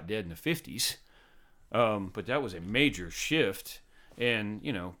been shot dead in the 50s. But that was a major shift, and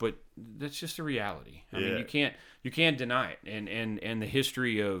you know, but that's just a reality. I mean, you can't deny it. And the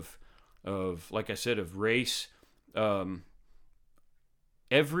history of like I said, of race,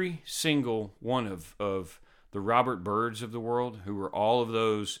 every single one of the Robert Byrds of the world, who were all of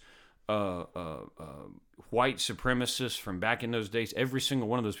those white supremacists from back in those days, every single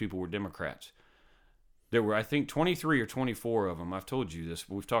one of those people were Democrats. There were, I think, 23 or 24 of them. I've told you this,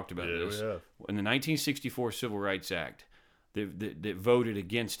 but we've talked about this. In the 1964 Civil Rights Act, that voted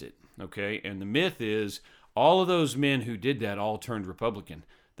against it, okay? And the myth is all of those men who did that all turned Republican.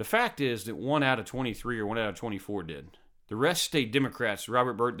 The fact is that 1 out of 23 or 1 out of 24 did. The rest stayed Democrats,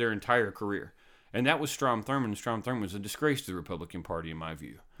 Robert Byrd, their entire career. And that was Strom Thurmond. And Strom Thurmond was a disgrace to the Republican Party, in my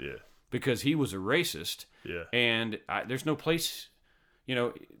view. Yeah. Because he was a racist. Yeah. And there's no place, you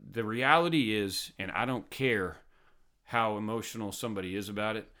know, the reality is, and I don't care how emotional somebody is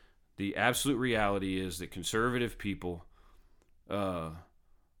about it, the absolute reality is that conservative people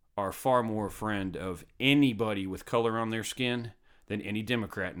are far more a friend of anybody with color on their skin than any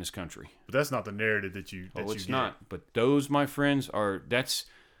Democrat in this country. But that's not the narrative that you it's not. But those, my friends, that's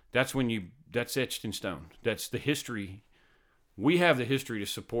etched in stone. That's the history. We have the history to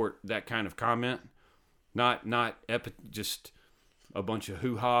support that kind of comment, not just a bunch of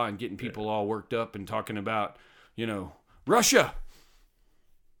hoo-ha and getting people all worked up and talking about, you know, Russia.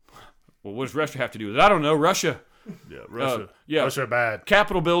 Well, what does Russia have to do with it? I don't know. Russia. Yeah, Russia. Russia bad.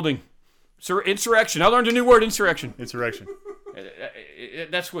 Capitol building. Insurrection. I learned a new word, insurrection. Insurrection.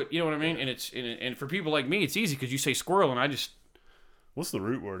 That's what, you know what I mean? And for people like me, it's easy because you say squirrel and I just... What's the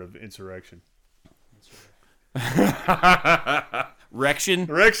root word of insurrection? Rection.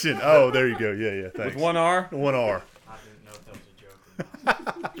 Rection. Oh, there you go. Yeah. Thanks. With one R. One R. I didn't know if that was a joke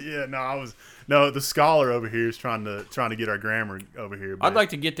or not. Yeah. The scholar over here is trying to get our grammar over here. I'd like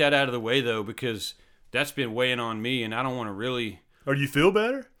to get that out of the way though, because that's been weighing on me, and I don't want to really. Or do you feel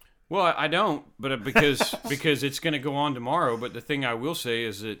better? Well, I don't, but because it's going to go on tomorrow. But the thing I will say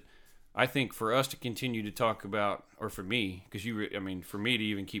is that I think for us to continue to talk about, or for me, because for me to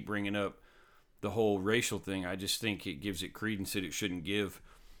even keep bringing up the whole racial thing, I just think it gives it credence that it shouldn't give.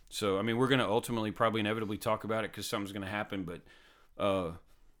 So, we're going to ultimately probably inevitably talk about it because something's going to happen. But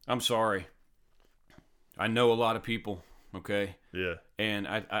I'm sorry. I know a lot of people, okay? Yeah. And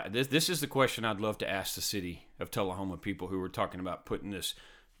this is the question I'd love to ask the city of Tullahoma people who were talking about putting this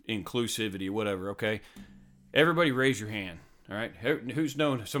inclusivity or whatever, okay? Everybody raise your hand, all right? Who's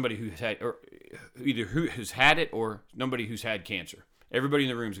known somebody who's had, or either who's had it or somebody who's had cancer? Everybody in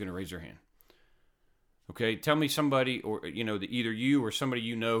the room is going to raise their hand. Okay, tell me somebody, or that either you or somebody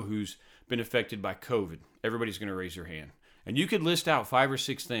who's been affected by COVID. Everybody's going to raise their hand. And you could list out 5 or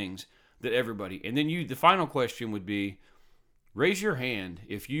 6 things that everybody, and then the final question would be, raise your hand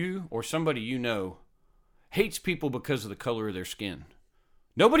if you or somebody hates people because of the color of their skin.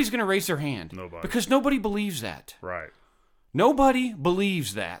 Nobody's going to raise their hand. Nobody. Because nobody believes that. Right. Nobody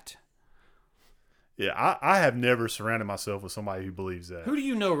believes that. Yeah, I have never surrounded myself with somebody who believes that. Who do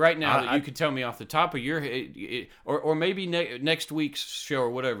you know right now that you could tell me off the top of your head, or maybe next week's show or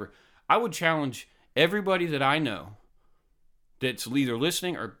whatever? I would challenge everybody that I know that's either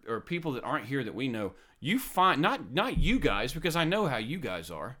listening or people that aren't here that we know. You find, not you guys, because I know how you guys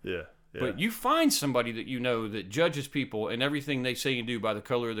are. Yeah. But you find somebody that that judges people and everything they say and do by the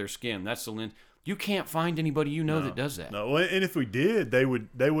color of their skin. That's the lens. You can't find anybody that does that. No, and if we did, they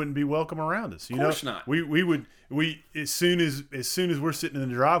wouldn't be welcome around us. Of course not. We would as soon as we're sitting in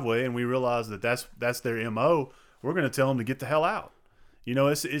the driveway and we realize that that's their MO, we're going to tell them to get the hell out.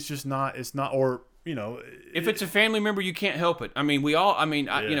 It's just not. It's not. Or if it's a family member, you can't help it. We all.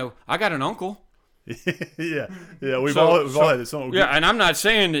 I got an uncle. yeah. We've all had this. Yeah, and I'm not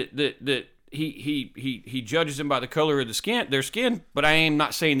saying that he judges them by the color of their skin, but I am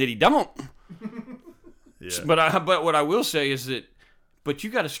not saying that he don't. Yeah. But what I will say is that, but you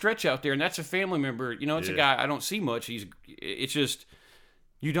got a stretch out there, and that's a family member. It's a guy I don't see much. It's just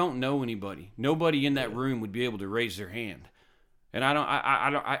you don't know anybody. Nobody in that room would be able to raise their hand, and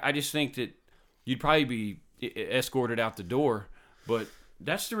I just think that you'd probably be escorted out the door, but.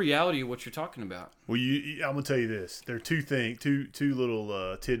 That's the reality of what you're talking about. Well, I'm gonna tell you this. There are two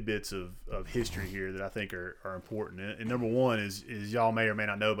little tidbits of history here that I think are important. And number one is y'all may or may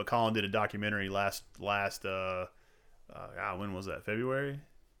not know, but Colin did a documentary last when was that? February?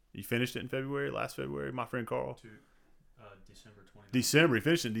 You finished it in February? Last February? My friend Carl. December 20. December. He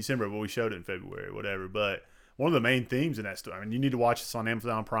finished it in December, but we showed it in February, whatever. But one of the main themes in that story. You need to watch this on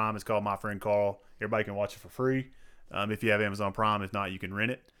Amazon Prime. It's called My Friend Carl. Everybody can watch it for free. If you have Amazon Prime, if not, you can rent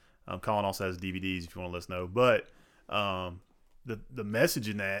it. Colin also has DVDs if you want to let us know. But the message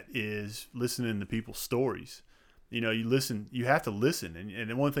in that is listening to people's stories. You have to listen.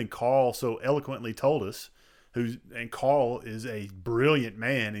 And one thing Carl so eloquently told us, and Carl is a brilliant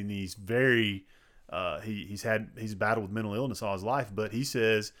man, and he's very he's battled with mental illness all his life. But he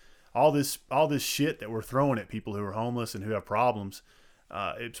says all this shit that we're throwing at people who are homeless and who have problems.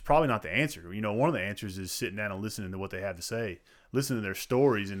 It's probably not the answer. One of the answers is sitting down and listening to what they have to say, listening to their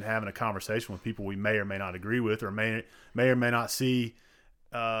stories, and having a conversation with people we may or may not agree with, or may or may not see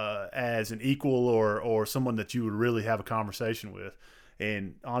as an equal or someone that you would really have a conversation with.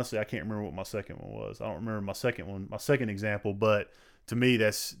 And honestly, I can't remember what my second one was. I don't remember my second example, but to me,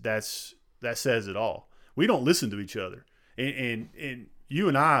 that says it all. We don't listen to each other, and you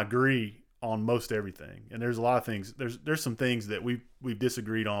and I agree on most everything, and there's a lot of things. There's some things that we've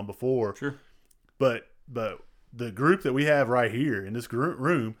disagreed on before. Sure, but the group that we have right here in this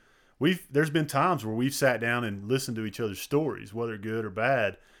room, there's been times where we've sat down and listened to each other's stories, whether good or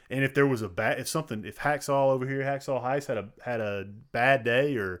bad. And if there was if Hacksaw over here, Hacksaw Heist had a bad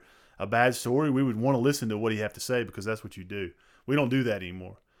day or a bad story, we would want to listen to what he have to say, because that's what you do. We don't do that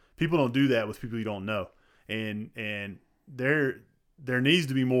anymore. People don't do that with people you don't know, and there needs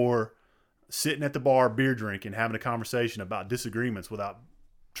to be more. Sitting at the bar, beer drinking, having a conversation about disagreements without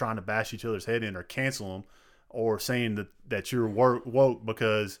trying to bash each other's head in or cancel them, or saying that you're woke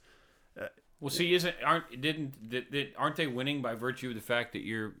because. Well, see, aren't they winning by virtue of the fact that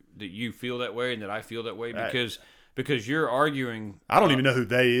you feel that way and that I feel that way, because you're arguing. I don't even know who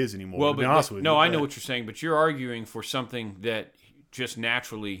they is anymore. Well, to be honest with you. No, I know what you're saying, but you're arguing for something that just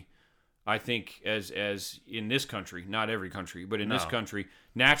naturally, I think, as in this country, not every country, but in this country,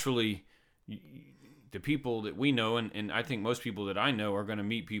 naturally. the people that we know, and I think most people that I know are going to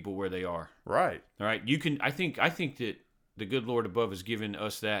meet people where they are. Right. All right. I think that the good Lord above has given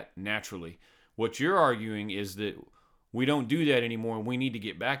us that naturally. What you're arguing is that we don't do that anymore, and we need to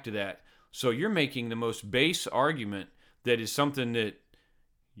get back to that. So you're making the most base argument that is something that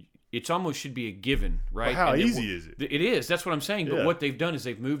it's almost should be a given, right? Well, how easy is it? It is. That's what I'm saying. But what they've done is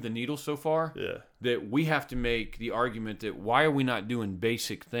they've moved the needle so far that we have to make the argument that why are we not doing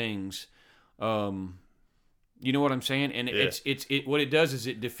basic things? You know what I'm saying? And it's what it does is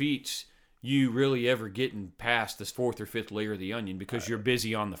it defeats you really ever getting past this fourth or fifth layer of the onion because you're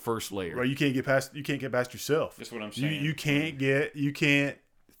busy on the first layer. Right, you can't get past yourself. That's what I'm saying. You can't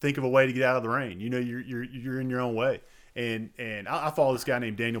think of a way to get out of the rain. You know, you're in your own way. And I follow this guy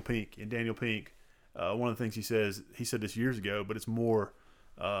named Daniel Pink. And Daniel Pink, one of the things he said this years ago, but it's more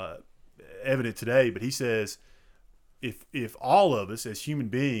evident today. But he says, if all of us as human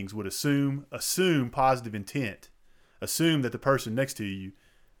beings would assume positive intent, assume that the person next to you,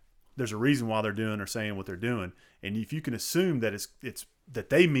 there's a reason why they're doing or saying what they're doing, and if you can assume that it's that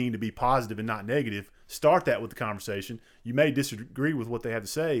they mean to be positive and not negative, start that with the conversation. You may disagree with what they have to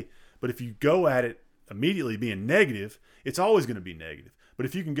say, but if you go at it immediately being negative, it's always going to be negative. But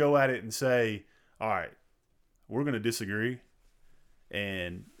if you can go at it and say, all right, we're going to disagree,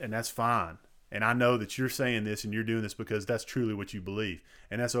 and that's fine. And I know that you're saying this and you're doing this because that's truly what you believe,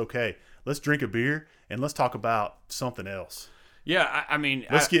 and that's okay. Let's drink a beer and let's talk about something else. Yeah, I mean,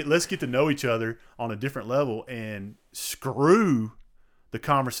 let's get to know each other on a different level and screw the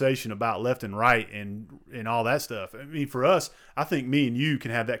conversation about left and right and all that stuff. I mean, for us, I think me and you can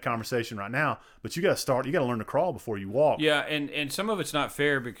have that conversation right now, but you got to learn to crawl before you walk. Yeah, and some of it's not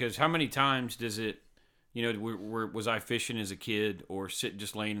fair because how many times does it, you know, was I fishing as a kid or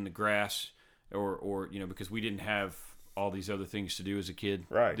just laying in the grass or you know, because we didn't have all these other things to do as a kid.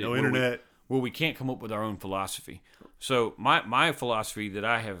 Right, no internet. We can't come up with our own philosophy. So my philosophy that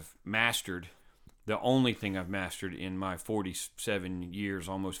I have mastered, the only thing I've mastered in my 47 years,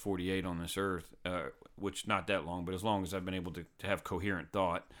 almost 48 on this earth, which not that long, but as long as I've been able to have coherent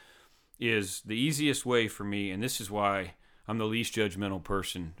thought, is the easiest way for me, and this is why I'm the least judgmental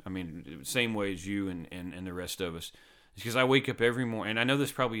person. I mean, same way as you and the rest of us. It's because I wake up every morning, and I know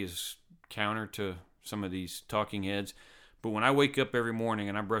this probably is counter to some of these talking heads, but when I wake up every morning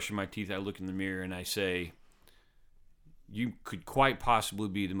and I'm brushing my teeth, I look in the mirror and I say, you could quite possibly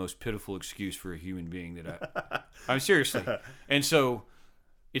be the most pitiful excuse for a human being that I'm seriously. And so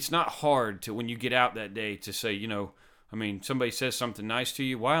it's not hard to, when you get out that day, to say, you know, I mean, somebody says something nice to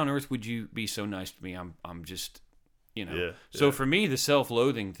you. Why on earth would you be so nice to me? I'm just, you know. Yeah. So for me, the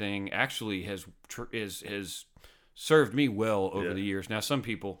self-loathing thing actually has served me well over the years. Now, some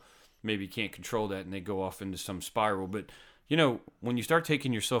people maybe can't control that and they go off into some spiral, but you know, when you start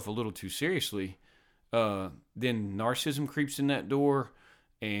taking yourself a little too seriously, then narcissism creeps in that door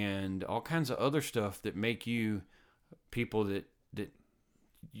and all kinds of other stuff that make you people that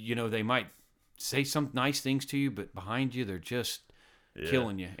you know, they might say some nice things to you, but behind you, they're just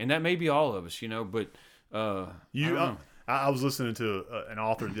killing you. And that may be all of us, you know, but I was listening to an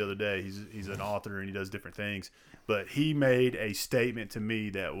author the other day. He's an author and he does different things, but he made a statement to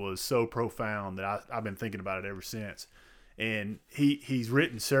me that was so profound that I've been thinking about it ever since. And he's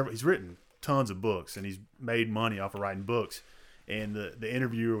written tons of books and he's made money off of writing books. And the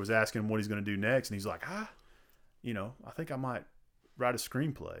interviewer was asking him what he's going to do next, and he's like, you know, I think I might write a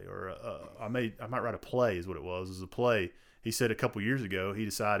screenplay, or I might write a play, is what it was. It was a play. He said a couple years ago he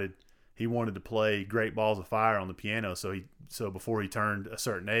decided he wanted to play Great Balls of Fire on the piano. So before he turned a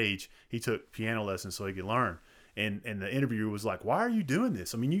certain age, he took piano lessons so he could learn. And the interviewer was like, "Why are you doing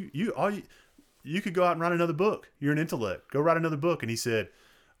this? I mean, you could go out and write another book. You're an intellect. Go write another book." And he said,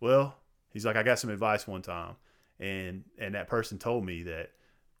 well, he's like, I got some advice one time. And that person told me that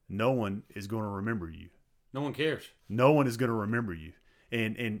no one is going to remember you. No one cares. No one is going to remember you.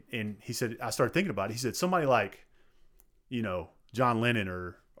 And he said, I started thinking about it. He said, somebody like, you know, John Lennon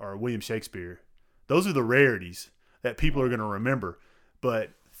or William Shakespeare, those are the rarities that people are going to remember.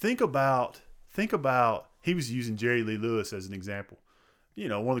 But think about, he was using Jerry Lee Lewis as an example. You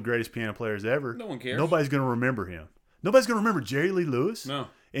know, one of the greatest piano players ever. No one cares. Nobody's going to remember him. Nobody's going to remember Jerry Lee Lewis. No.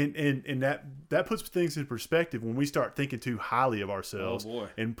 And that puts things in perspective when we start thinking too highly of ourselves Oh boy.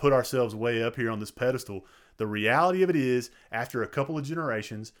 and put ourselves way up here on this pedestal. The reality of it is, after a couple of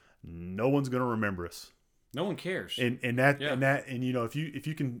generations, no one's going to remember us. No one cares. And you know, if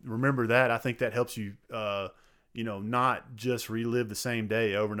you can remember that, I think that helps you you know, not just relive the same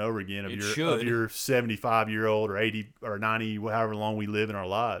day over and over again of your 75-year-old or 80 or 90, however long we live in our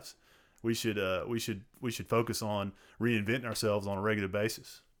lives. We should focus on reinventing ourselves on a regular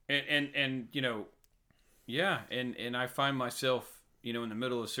basis. And you know, Yeah, and I find myself, in the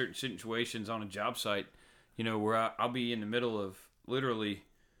middle of certain situations on a job site, where I'll be in the middle of literally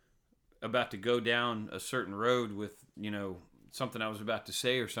about to go down a certain road with, something I was about to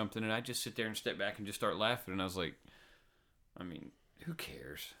say or something, and I just sit there and step back and just start laughing, and I was like, I mean, who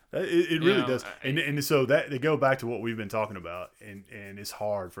cares? It really does. And so that they go back to what we've been talking about, and it's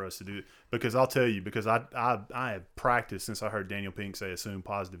hard for us to do it because I'll tell you, because I have practiced since I heard Daniel Pink say assume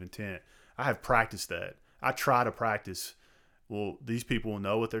positive intent. I have practiced that. I try to practice. Well, these people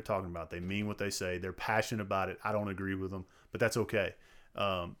know what they're talking about. They mean what they say. They're passionate about it. I don't agree with them, but that's okay.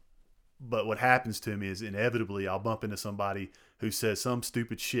 But what happens to me is inevitably I'll bump into somebody who says some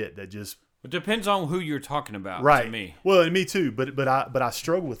stupid shit that just. It depends on who you're talking about. Right. To me. Well, and me too. But I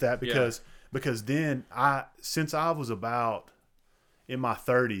struggle with that because then since I was about in my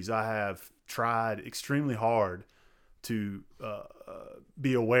 30s, I have tried extremely hard to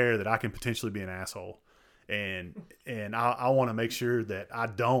be aware that I can potentially be an asshole, and I want to make sure that I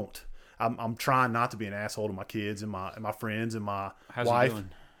don't. I'm trying not to be an asshole to my kids and my friends and my How's wife. He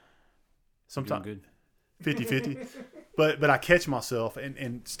doing? Sometimes good. 50-50. But I catch myself,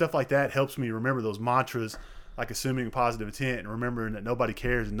 and stuff like that helps me remember those mantras, like assuming a positive intent and remembering that nobody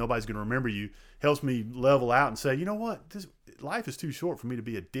cares and nobody's going to remember you. Helps me level out and say, you know what, this life is too short for me to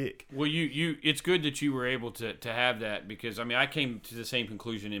be a dick. Well, it's good that you were able to have that, because I came to the same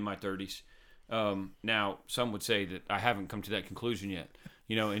conclusion in my 30s. Now, some would say that I haven't come to that conclusion yet.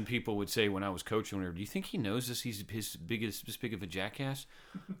 And people would say when I was coaching, whatever, do you think he knows this? He's this big of a jackass?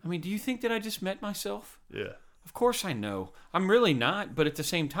 Do you think that I just met myself? Yeah. Of course I know. I'm really not, but at the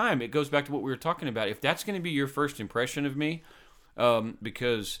same time, it goes back to what we were talking about. If that's going to be your first impression of me,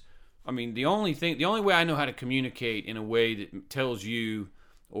 because, the only way I know how to communicate in a way that tells you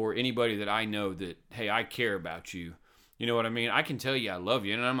or anybody that I know that, hey, I care about you, you know what I mean? I can tell you I love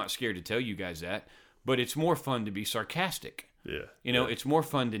you, and I'm not scared to tell you guys that, but it's more fun to be sarcastic. Yeah. It's more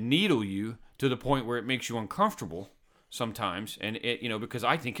fun to needle you to the point where it makes you uncomfortable sometimes, and because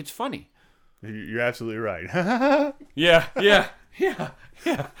I think it's funny. You're absolutely right. Yeah.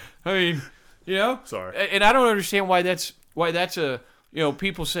 Sorry. And I don't understand why that's a,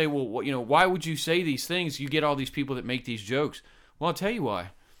 people say, well, why would you say these things? You get all these people that make these jokes. Well, I'll tell you why.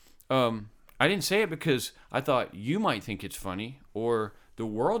 I didn't say it because I thought you might think it's funny or the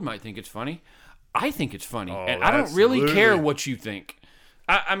world might think it's funny. I think it's funny, and I don't really care what you think.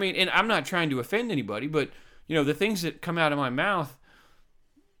 And I'm not trying to offend anybody, but the things that come out of my mouth,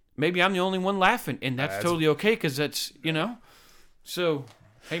 maybe I'm the only one laughing, and that's totally okay because that's So,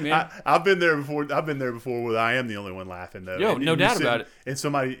 hey man, I've been there before. Where I am the only one laughing though. No doubt about it. And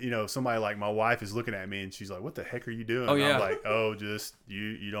somebody like my wife is looking at me, and she's like, "What the heck are you doing?" Oh, yeah. I'm like, "Oh, just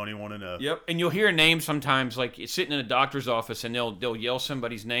you don't even want to know." Yep. And you'll hear a name sometimes, like sitting in a doctor's office, and they'll yell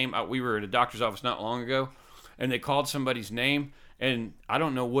somebody's name. We were at a doctor's office not long ago, and they called somebody's name, and I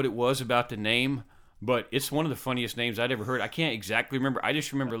don't know what it was about the name, but it's one of the funniest names I'd ever heard. I can't exactly remember. I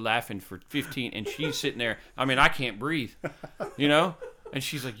just remember laughing for 15, and she's sitting there. I can't breathe, And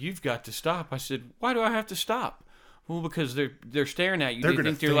she's like, "You've got to stop." I said, "Why do I have to stop?" Well, because they're staring at you. They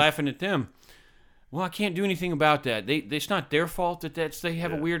think you're laughing at them. Well, I can't do anything about that. It's not their fault that they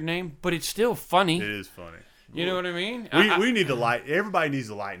have a weird name, but it's still funny. It is funny. You know what I mean? We need to everybody needs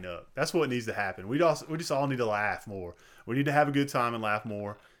to lighten up. That's what needs to happen. We just all need to laugh more. We need to have a good time and laugh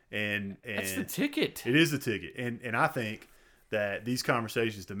more. And that's the ticket. It is the ticket. And I think that these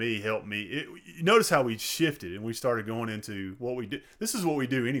conversations to me help me. Notice how we shifted and we started going into what we do. This is what we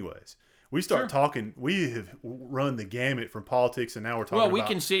do anyways. We start talking. We have run the gamut from politics, and now we're talking. Well, we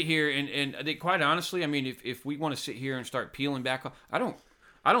can sit here and I think, quite honestly, if we want to sit here and start peeling back, I don't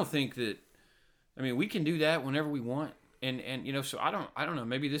think that. We can do that whenever we want, and so I don't know.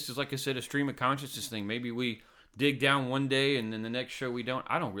 Maybe this is, like I said, a stream of consciousness thing. Maybe we dig down one day, and then the next show we don't.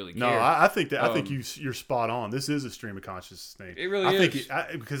 I don't really care. No, I think that I think you're spot on. This is a stream of consciousness thing. It really is.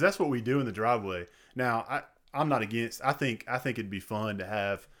 Because that's what we do in the driveway. Now, I'm not against. I think it'd be fun to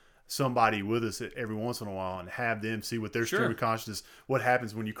have somebody with us every once in a while and have them see what their stream of consciousness, what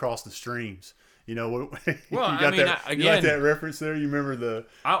happens when you cross the streams. You like that reference there? You remember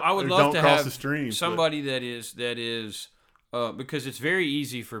I would love to have the streams, somebody that is because it's very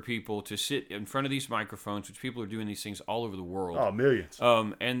easy for people to sit in front of these microphones, which people are doing these things all over the world. Oh, millions.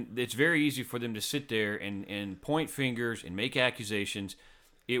 And it's very easy for them to sit there and point fingers and make accusations.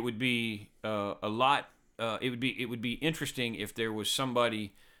 It would be a lot. It would be interesting if there was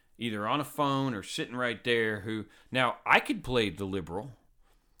somebody either on a phone or sitting right there who. Now, I could play the liberal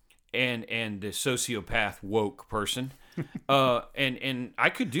and the sociopath woke person, and I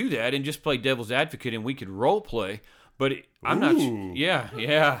could do that and just play devil's advocate, and we could role play. But I'm not. Yeah.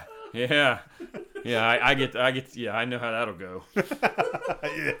 Yeah, I get. Yeah, I know how that'll go.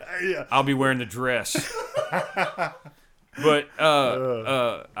 yeah. I'll be wearing the dress. But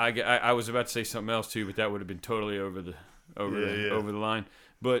I was about to say something else too, but that would have been totally over the line.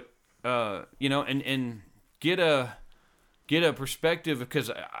 But and get a perspective,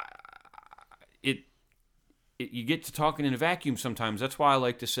 because you get to talking in a vacuum sometimes. That's why I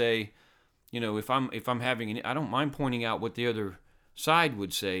like to say, if I'm having I don't mind pointing out what the other side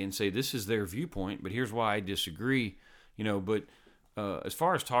would say and say this is their viewpoint, but here's why I disagree. But as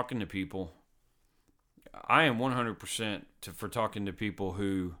far as talking to people, I am 100% for talking to people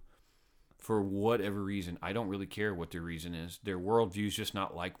who, for whatever reason, I don't really care what their reason is. Their worldview is just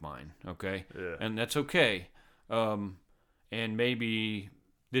not like mine, okay? Yeah. And that's okay. And maybe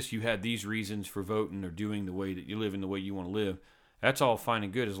you had these reasons for voting or doing the way that you live and the way you want to live. That's all fine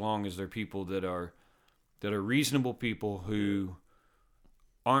and good as long as they're people that are reasonable people who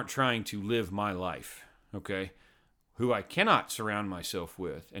aren't trying to live my life, okay? Who I cannot surround myself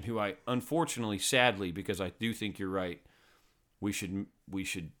with, and who I, unfortunately, sadly, because I do think you're right, we should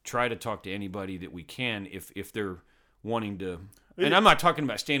try to talk to anybody that we can if they're wanting to. And I'm not talking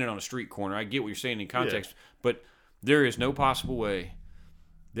about standing on a street corner. I get what you're saying in context, but there is no possible way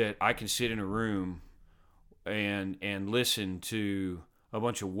that I can sit in a room and listen to a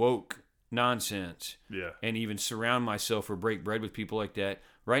bunch of woke nonsense, and even surround myself or break bread with people like that.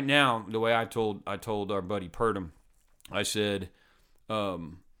 Right now, the way I told our buddy Purdom, I said,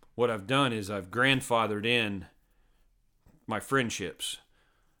 what I've done is I've grandfathered in my friendships.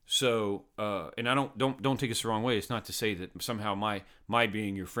 So, and I don't take this the wrong way. It's not to say that somehow my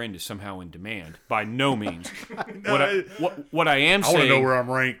being your friend is somehow in demand. By no means. What I am saying, I want to know where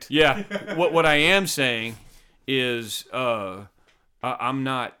I'm ranked. Yeah. What I am saying is, I'm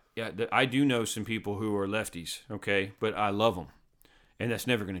not. I do know some people who are lefties. Okay, but I love them. And that's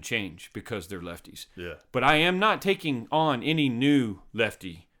never going to change because they're lefties. Yeah. But I am not taking on any new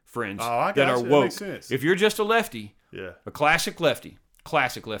lefty friends that are woke. That makes sense. If you're just a lefty, a classic lefty,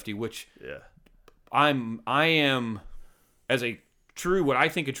 which I am, as a true, what I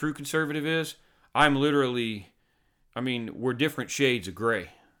think a true conservative is, I'm literally, we're different shades of gray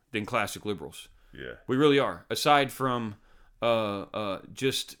than classic liberals. Yeah. We really are. Aside from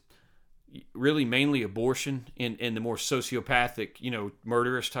just really mainly abortion and the more sociopathic,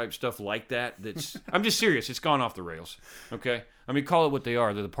 murderous type stuff like that. I'm just serious. It's gone off the rails. Okay. Call it what they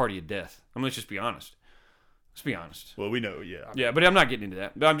are. They're the party of death. Let's just be honest. Let's be honest. Well, we know. Yeah. Yeah. But I'm not getting into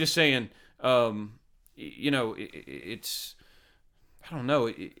that, but I'm just saying, it's, I don't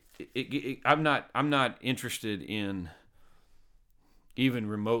know. I'm not interested in even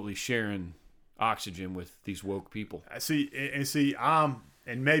remotely sharing oxygen with these woke people.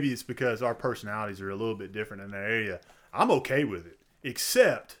 And maybe it's because our personalities are a little bit different in that area. I'm okay with it,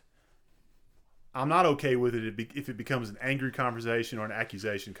 except I'm not okay with it if it becomes an angry conversation or an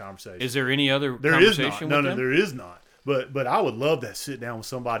accusation conversation. Is there any other there conversation is not. with No, them? there is not. But I would love to sit down with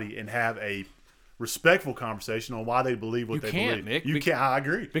somebody and have a respectful conversation on why they believe what they believe. Nick, you can't. I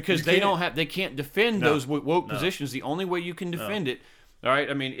agree. Because they can't defend those woke positions. The only way you can defend it, all right?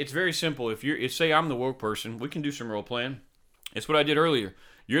 It's very simple. If say I'm the woke person, we can do some role playing. It's what I did earlier.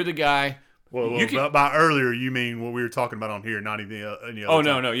 You're the guy. By earlier, you mean what we were talking about on here, not even any other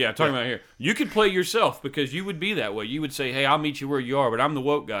time. No. Yeah, talking about here. You could play yourself because you would be that way. You would say, hey, I'll meet you where you are, but I'm the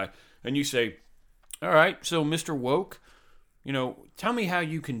woke guy. And you say, all right, so Mr. Woke, tell me how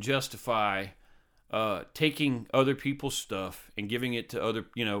you can justify taking other people's stuff and giving it to other,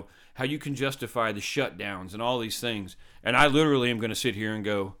 how you can justify the shutdowns and all these things. And I literally am going to sit here and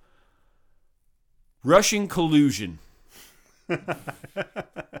go, Russian collusion.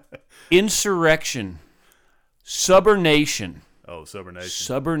 Insurrection, subordination. Oh, subordination.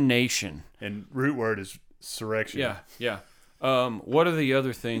 Subordination. And root word is surrection. Yeah. What are the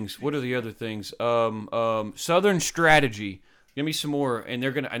other things? Southern strategy. Give me some more,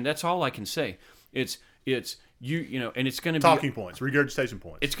 and that's all I can say. It's and it's going to be talking points, regurgitation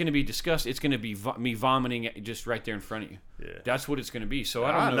points. It's going to be discussed. It's going to be me vomiting just right there in front of you. Yeah, that's what it's going to be. So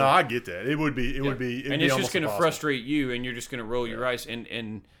I don't know. No, I get that. It would be. And it's just going to frustrate you, and you're just going to roll your eyes,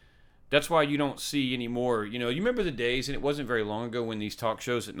 and that's why you don't see anymore. You remember the days, and it wasn't very long ago when these talk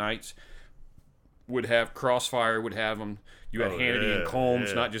shows at nights would have Crossfire, would have them. You had Hannity and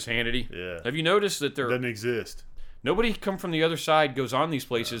Combs, not just Hannity. Yeah. Have you noticed that there doesn't exist? Nobody come from the other side goes on these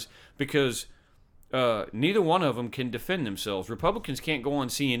places because neither one of them can defend themselves. Republicans can't go on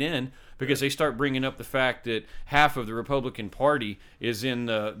CNN because they start bringing up the fact that half of the Republican Party is in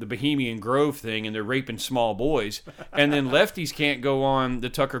the Bohemian Grove thing and they're raping small boys. And then lefties can't go on the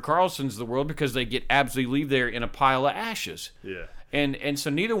Tucker Carlsons of the world because they get absolutely leave there in a pile of ashes. Yeah. And so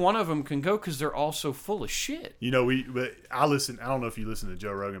neither one of them can go because they're all so full of shit. But I listen. I don't know if you listen to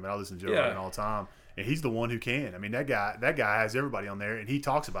Joe Rogan, but I listen to Joe Rogan all the time, and he's the one who can. I mean, that guy has everybody on there, and he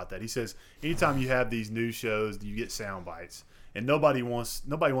talks about that. He says anytime you have these news shows, you get sound bites, and nobody wants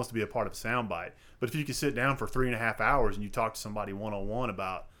to be a part of a sound bite. But if you can sit down for 3.5 hours and you talk to somebody one-on-one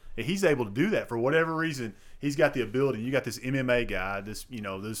about, and he's able to do that for whatever reason. He's got the ability. You got this MMA guy, this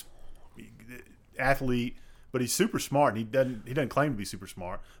athlete. But he's super smart, and he doesn't claim to be super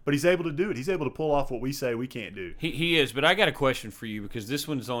smart. But he's able to do it. He's able to pull off what we say we can't do. He is. But I got a question for you because this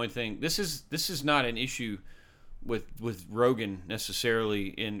one's the only thing. This is not an issue with Rogan necessarily,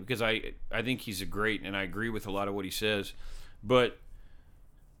 because I think he's a great, and I agree with a lot of what he says. But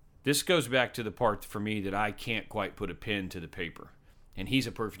this goes back to the part for me that I can't quite put a pen to the paper, and he's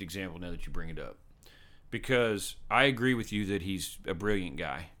a perfect example now that you bring it up, because I agree with you that he's a brilliant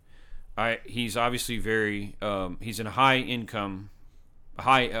guy. He's obviously very. He's in a high income,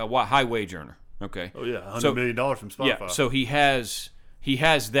 high wage earner. Okay. Oh yeah, $100 million from Spotify. Yeah. So he has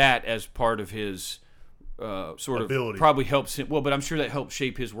that as part of his sort ability. Of probably helps him. Well, but I'm sure that helps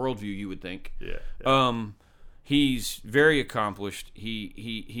shape his worldview. You would think. Yeah. He's very accomplished.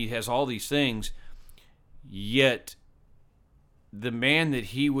 He has all these things, yet the man that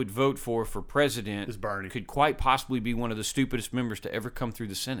he would vote for president is Bernie. Could quite possibly be one of the stupidest members to ever come through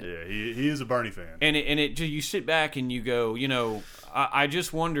the Senate. Yeah, he is a Bernie fan. And you sit back and you go, I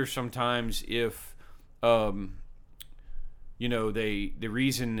just wonder sometimes if, the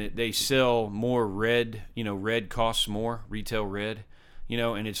reason that they sell more red, red costs more, retail red,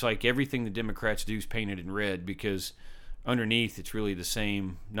 and it's like everything the Democrats do is painted in red because underneath it's really the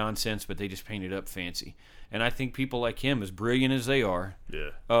same nonsense, but they just paint it up fancy. And I think people like him, as brilliant as they are,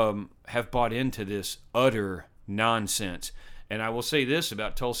 have bought into this utter nonsense. And I will say this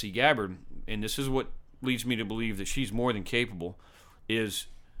about Tulsi Gabbard, and this is what leads me to believe that she's more than capable, is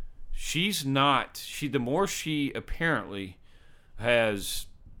the more she apparently has,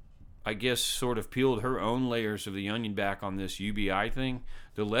 I guess, sort of peeled her own layers of the onion back on this UBI thing,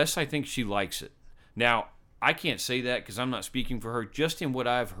 the less I think she likes it. Now, I can't say that because I'm not speaking for her, just in what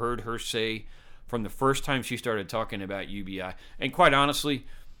I've heard her say from the first time she started talking about UBI. And quite honestly,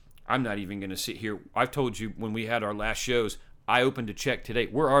 I'm not even going to sit here. I've told you when we had our last shows, I opened a check today.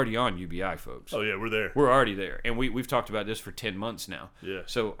 We're already on UBI, folks. Oh, yeah, we're there. We're already there. And we've talked about this for 10 months now. Yeah.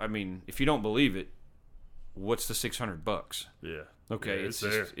 So, I mean, if you don't believe it, what's the $600? Yeah. Okay, yeah,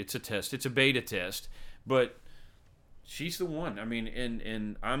 it's a test. It's a beta test. But she's the one. I mean,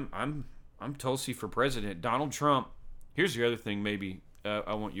 and I'm Tulsi for president. Donald Trump, here's the other thing maybe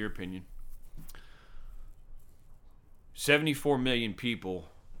I want your opinion. 74 million people,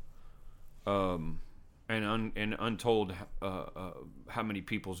 and untold how many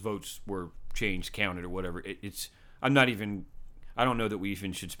people's votes were changed, counted, or whatever. I don't know that we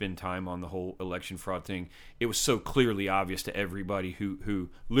even should spend time on the whole election fraud thing. It was so clearly obvious to everybody who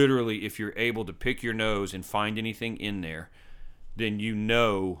literally, if you're able to pick your nose and find anything in there, then you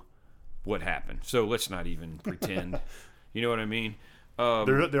know what happened. So let's not even pretend. You know what I mean?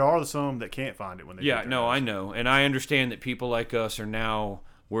 There are some that can't find it when they. Yeah, no, I know, and I understand that people like us are now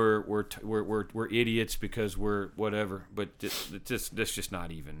we're idiots because we're whatever. But let's just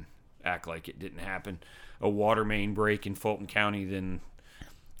not even act like it didn't happen. A water main break in Fulton County, then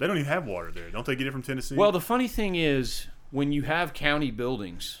they don't even have water there. Don't they get it from Tennessee? Well, the funny thing is, when you have county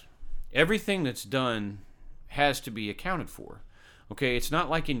buildings, everything that's done has to be accounted for. Okay, it's not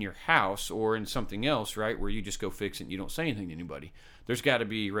like in your house or in something else, right, where you just go fix it and you don't say anything to anybody. There's got to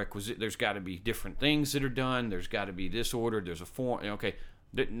be there's got to be different things that are done. There's got to be this order. There's a form. Okay,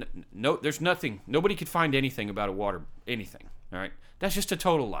 no, there's nothing. Nobody could find anything about a water, anything. All right, that's just a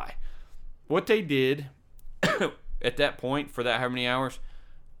total lie. What they did at that point for that how many hours,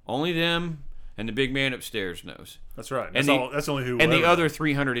 only them and the big man upstairs knows. That's right. That's only who. And the other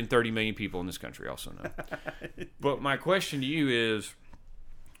 330 million people in this country also know. But my question to you is,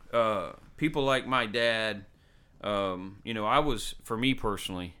 people like my dad, for me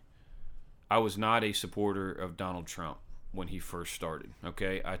personally, I was not a supporter of Donald Trump when he first started.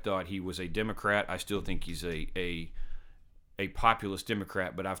 Okay, I thought he was a Democrat. I still think he's a populist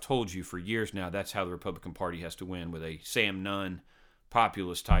Democrat. But I've told you for years now that's how the Republican Party has to win, with a Sam Nunn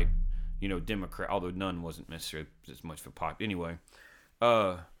populist type. Democrat, although Nunn wasn't necessarily as much of a pop. Anyway,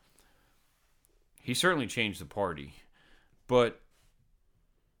 he certainly changed the party. But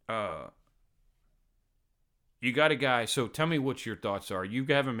you got a guy, so tell me what your thoughts are. You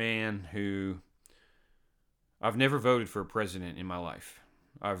have a man who, I've never voted for a president in my life.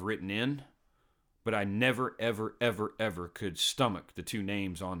 I've written in, but I never, ever, ever, ever could stomach the two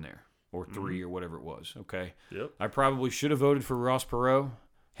names on there. or 3 or whatever it was. Okay. Yep. I probably should have voted for Ross Perot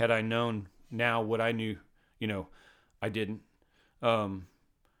had I known now what I knew. I didn't. Of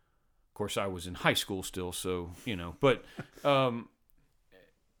course, I was in high school still, so, but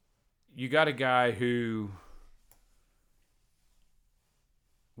you got a guy who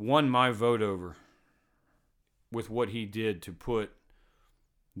won my vote over with what he did to put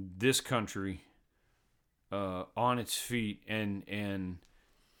this country on its feet and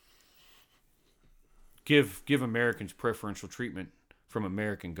give Americans preferential treatment from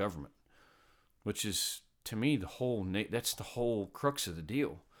American government, which is, to me, that's the whole crux of the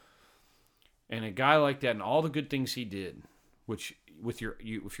deal. And a guy like that and all the good things he did, which with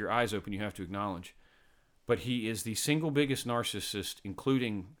your eyes open you have to acknowledge, but he is the single biggest narcissist,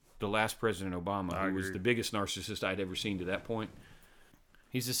 including the last President Obama, who was the biggest narcissist I'd ever seen to that point.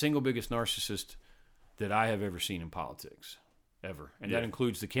 He's the single biggest narcissist that I have ever seen in politics, ever. And that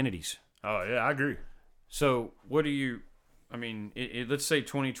includes the Kennedys. Oh, yeah, I agree. So what do you... let's say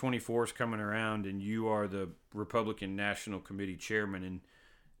 2024 is coming around and you are the Republican National Committee chairman, and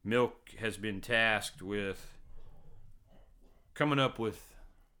Milk has been tasked with coming up with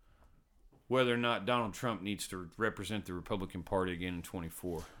whether or not Donald Trump needs to represent the Republican Party again in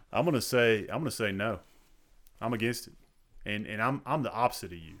 24. I'm gonna say no. I'm against it, and I'm the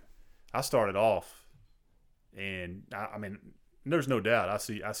opposite of you. I started off, and there's no doubt. I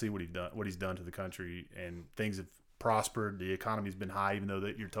see what he's done to the country, and things have prospered. The economy's been high, even though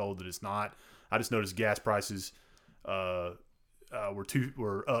that you're told that it's not. I just noticed gas prices were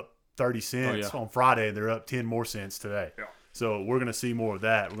up 30 cents on Friday. They're up 10 more cents today. Yeah. So we're going to see more of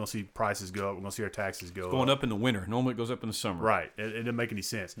that. We're going to see prices go up. We're going to see our taxes go up. It's going up in the winter. Normally it goes up in the summer. Right. It didn't make any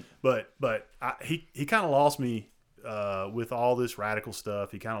sense. But he kind of lost me with all this radical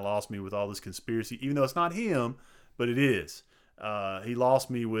stuff. He kind of lost me with all this conspiracy, even though it's not him, but it is. He lost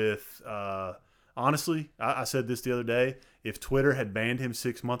me with honestly, I said this the other day. If Twitter had banned him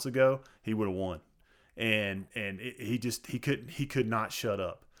 6 months ago, he would have won. And he could not shut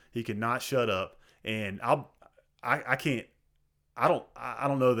up. He could not shut up. And I can't. I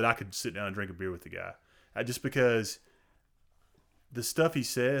don't know that I could sit down and drink a beer with the guy. Just because the stuff he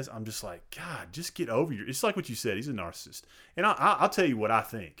says, I'm just like, God, just get over your. It's like what you said. He's a narcissist. And I'll tell you what I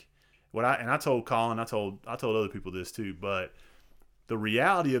think. I told Colin. I told other people this too. But the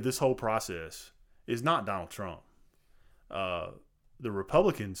reality of this whole process is not Donald Trump. The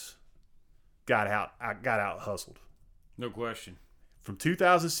Republicans got out hustled. No question. From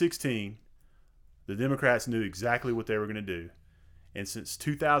 2016, the Democrats knew exactly what they were going to do. And since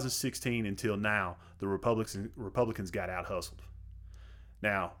 2016 until now, the Republicans got out hustled.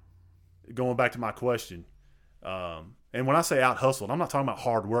 Now, going back to my question, and when I say out hustled, I'm not talking about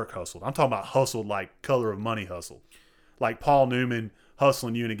hard work hustled. I'm talking about hustled like color of money hustled. Like Paul Newman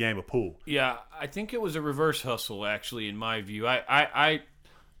hustling you in a game of pool. Yeah, I think it was a reverse hustle, actually, in my view. I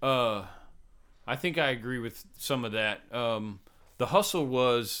think I agree with some of that. The hustle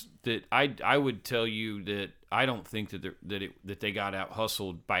was that I would tell you that I don't think that they got out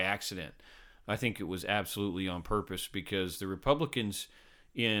hustled by accident. I think it was absolutely on purpose, because the Republicans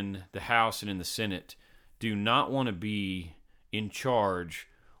in the House and in the Senate do not want to be in charge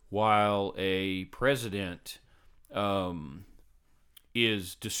while a president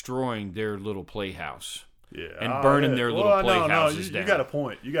is destroying their little playhouse. Yeah, and burning their little playhouses down. You got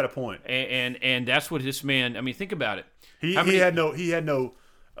a point. And that's what this man. I mean, think about it. He had no.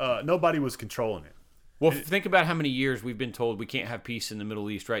 Nobody was controlling it. Well, think about how many years we've been told we can't have peace in the Middle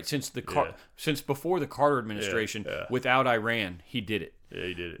East, right? Since before the Carter administration, without Iran, he did it. Yeah,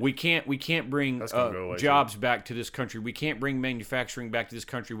 he did it. We can't bring jobs back to this country. We can't bring manufacturing back to this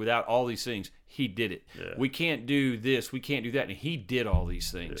country without all these things. He did it. Yeah. We can't do this. We can't do that. And he did all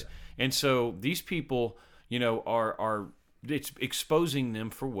these things. Yeah. And so these people, are it's exposing them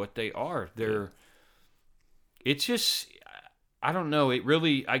for what they are. It's just, I don't know. It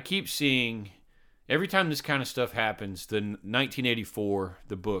really, I keep seeing. Every time this kind of stuff happens, the 1984,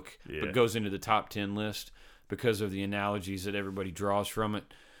 the book, goes into the top 10 list because of the analogies that everybody draws from it.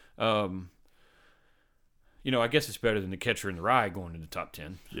 I guess it's better than The Catcher in the Rye going into the top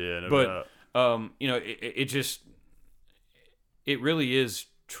 10. Yeah, but it really is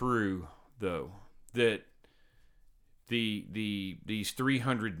true though that these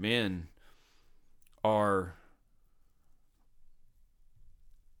 300 men are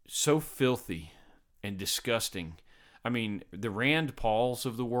so filthy and disgusting. I mean, the Rand Pauls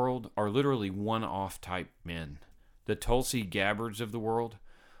of the world are literally one-off type men. The Tulsi Gabbards of the world,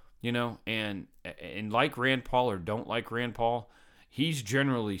 and like Rand Paul or don't like Rand Paul, he's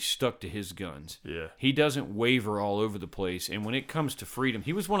generally stuck to his guns. Yeah. He doesn't waver all over the place. And when it comes to freedom,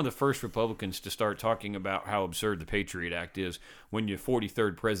 he was one of the first Republicans to start talking about how absurd the Patriot Act is when your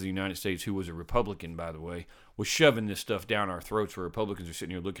 43rd president of the United States, who was a Republican, by the way, was shoving this stuff down our throats where Republicans are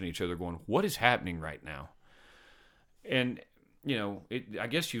sitting here looking at each other going, what is happening right now? And, I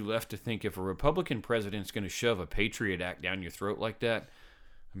guess you left to think if a Republican president's going to shove a Patriot Act down your throat like that,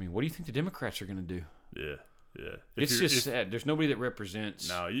 I mean, what do you think the Democrats are going to do? Yeah. Yeah, it's just sad. There's nobody that represents.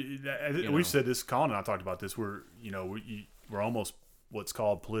 No, we've said this. Colin and I talked about this. We're almost what's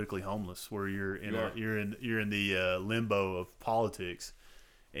called politically homeless, where you're in the limbo of politics,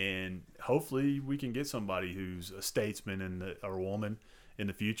 and hopefully we can get somebody who's a statesman or a woman in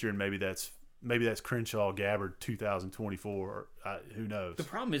the future, and maybe that's Crenshaw Gabbard 2024. Who knows? The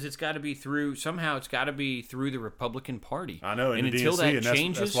problem is it's got to be through the Republican Party. I know, and until that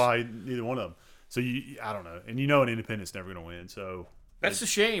changes, that's why neither one of them. So I don't know, and an independent's never going to win. So that's a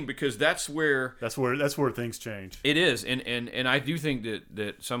shame because that's where things change. It is, and I do think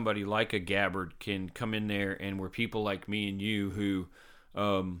that somebody like a Gabbard can come in there, and where people like me and you who,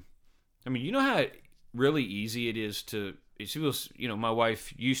 you know how really easy it is to. She was, my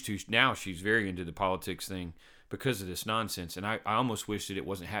wife used to. Now she's very into the politics thing because of this nonsense, and I almost wish that it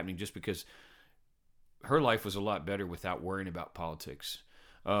wasn't happening just because her life was a lot better without worrying about politics.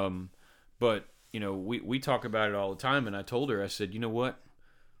 But we talk about it all the time, and I told her, I said, you know what?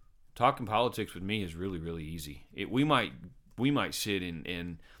 Talking politics with me is really, really easy. We might sit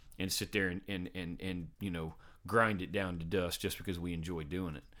and sit there and grind it down to dust just because we enjoy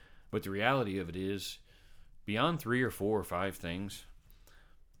doing it. But the reality of it is, beyond 3 or 4 or 5 things,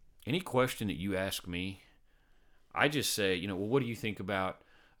 any question that you ask me, I just say, well, what do you think about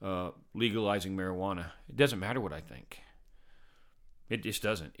legalizing marijuana? It doesn't matter what I think. It just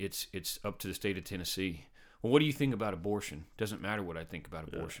doesn't. It's up to the state of Tennessee. Well, what do you think about abortion? Doesn't matter what I think about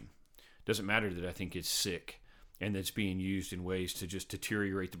abortion. Doesn't matter that I think it's sick and that it's being used in ways to just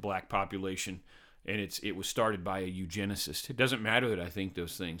deteriorate the black population, and it was started by a eugenicist. It doesn't matter that I think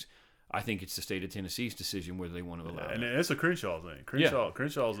those things. I think it's the state of Tennessee's decision whether they want to allow it. And it's a Crenshaw thing.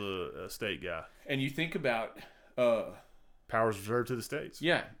 Crenshaw's a state guy. And you think about powers reserved to the states.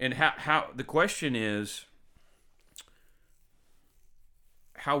 Yeah, and how the question is,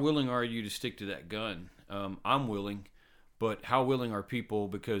 how willing are you to stick to that gun? I'm willing, but how willing are people?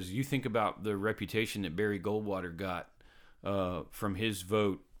 Because you think about the reputation that Barry Goldwater got from his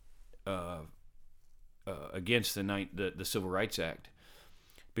vote against the Civil Rights Act,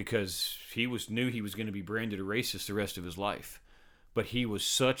 because he knew he was going to be branded a racist the rest of his life. But he was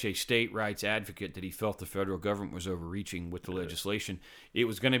such a state rights advocate that he felt the federal government was overreaching with the legislation. It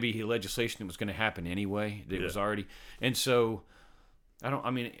was going to be legislation that was going to happen anyway. That was already, and so.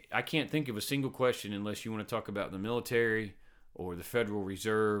 I can't think of a single question unless you want to talk about the military or the Federal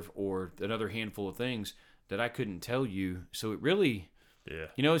Reserve or another handful of things that I couldn't tell you. So it really,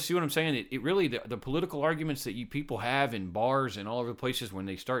 see what I'm saying? It really, the political arguments that you people have in bars and all over the places when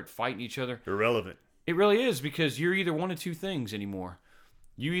they start fighting each other. Irrelevant. It really is, because you're either one of two things anymore.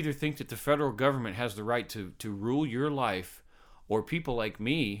 You either think that the federal government has the right to rule your life, or people like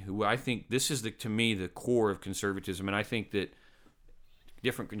me, who I think this is, to me, the core of conservatism. And I think that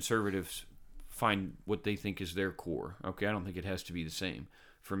different conservatives find what they think is their core. Okay, I don't think it has to be the same.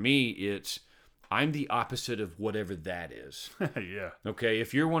 For me, I'm the opposite of whatever that is. Yeah. Okay,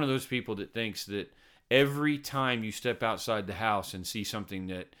 if you're one of those people that thinks that every time you step outside the house and see something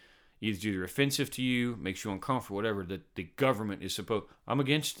that is either offensive to you, makes you uncomfortable, whatever, that the government is supposed... I'm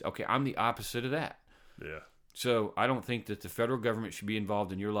the opposite of that. Yeah. So I don't think that the federal government should be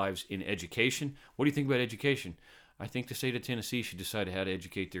involved in your lives in education. What do you think about education? I think the state of Tennessee should decide how to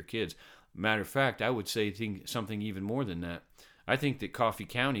educate their kids. Matter of fact, I would say something even more than that. I think that Coffee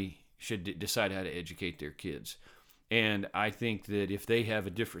County should decide how to educate their kids. And I think that if they have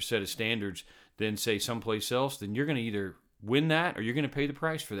a different set of standards than, say, someplace else, then you're going to either win that or you're going to pay the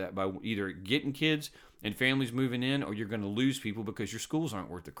price for that by either getting kids and families moving in, or you're going to lose people because your schools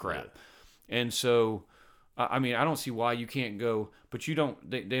aren't worth the crap. Yeah. And so, I don't see why you can't go, but you don't.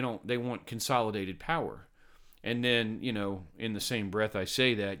 They want consolidated power. And then, in the same breath I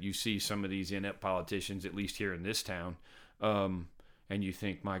say that, you see some of these inept politicians, at least here in this town, and you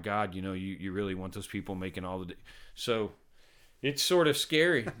think, my God, you really want those people making all the... So it's sort of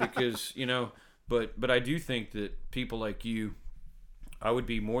scary because, but I do think that people like you, I would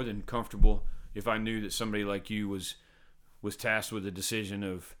be more than comfortable if I knew that somebody like you was tasked with the decision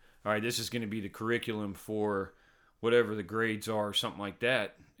of, all right, this is going to be the curriculum for whatever the grades are or something like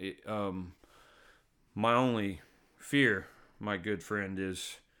that. My only fear, my good friend,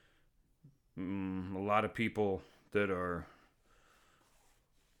 is a lot of people that are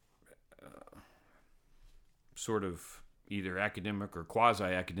sort of either academic or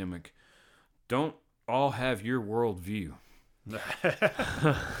quasi-academic, don't all have your worldview.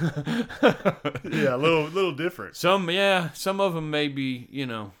 Yeah, a little different. Some of them may be,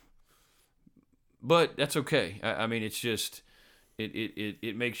 but that's okay. I mean, it's just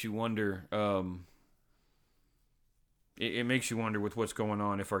it makes you wonder. It makes you wonder with what's going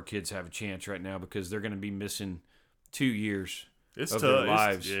on if our kids have a chance right now, because they're going to be missing 2 years of their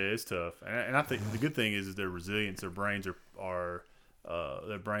lives. It's tough. And I think the good thing is their resilience. Their brains are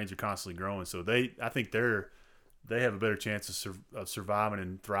constantly growing. So I think they have a better chance of surviving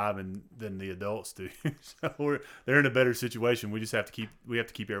and thriving than the adults do. So they're in a better situation. We just have to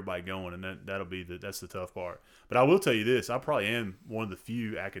keep everybody going, and that's the tough part. But I will tell you this: I probably am one of the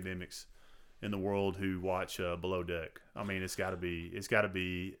few academics in the world who watch Below Deck. I mean, it's got to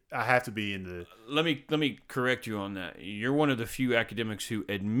be. I have to be in the. Let me correct you on that. You're one of the few academics who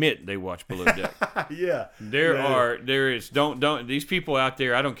admit they watch Below Deck. Yeah. There is. Don't these people out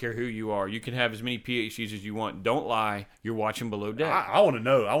there. I don't care who you are. You can have as many PhDs as you want. Don't lie. You're watching Below Deck. I want to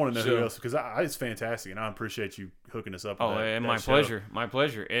know. Who else, because it's fantastic, and I appreciate you hooking us up. And my pleasure. My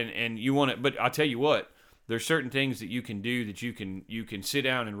pleasure. And you want it, but I'll tell you what. There's certain things that you can do that you can sit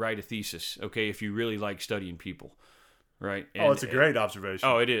down and write a thesis, okay, if you really like studying people, right? It's a great observation.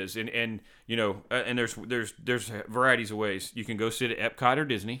 Oh, it is, and there's varieties of ways. You can go sit at Epcot or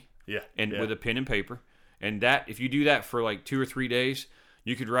Disney, with a pen and paper, and that if you do that for like 2 or 3 days,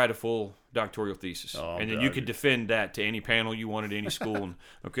 you could write a full doctoral thesis, and then you could defend that to any panel you wanted, any school,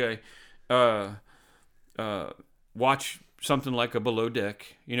 okay. Watch something like a Below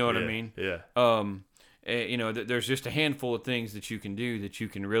Deck, you know what I mean? Yeah. There's just a handful of things that you can do that you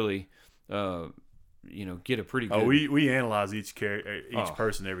can really, get a pretty good. We analyze each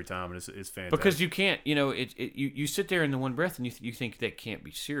person every time, and it's fantastic. Because you can't, you sit there in the one breath and you think that can't be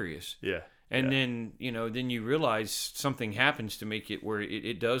serious. Yeah. And then you realize something happens to make it where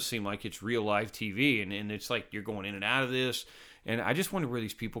it does seem like it's real live TV, and it's like you're going in and out of this, and I just wonder where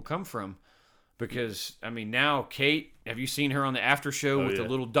these people come from. Because I mean, now Kate, have you seen her on the after show with the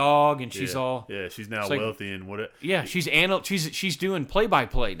little dog, and she's all she's now wealthy and what? She's doing play by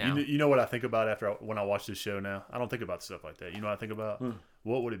play now. You know what I think about when I watch this show now? I don't think about stuff like that. You know what I think about?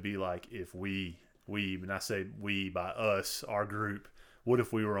 What would it be like if we, and I say we by us, our group. What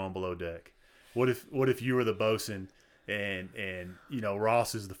if we were on Below Deck? What if you were the bosun and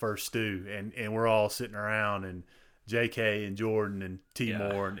Ross is the first stew, and we're all sitting around, and JK and Jordan and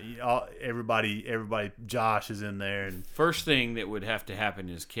Timor and everybody, Josh is in there. And first thing that would have to happen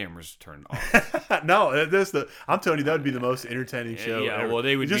is cameras turned off. No, I'm telling you, that would be the most entertaining show ever. Well,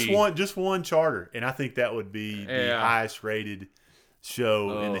 they would just one charter, and I think that would be the highest rated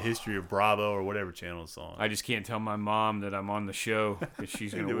show in the history of Bravo or whatever channel it's on. I just can't tell my mom that I'm on the show because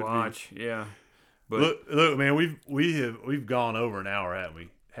she's going to watch. But look, man, we've gone over an hour, haven't we,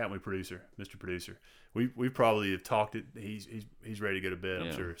 Mr. Producer? We probably have talked it. He's ready to go to bed,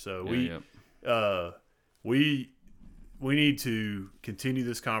 I'm sure. So we need to continue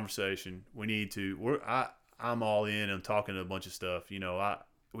this conversation. We need to. I'm all in on talking a bunch of stuff.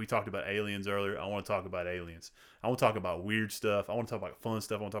 We talked about aliens earlier. I want to talk about aliens. I want to talk about weird stuff. I want to talk about fun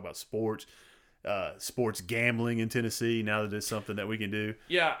stuff. I want to talk about sports gambling in Tennessee. Now that it's something that we can do.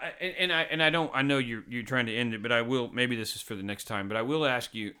 Yeah, and I don't. I know you're trying to end it, but I will. Maybe this is for the next time. But I will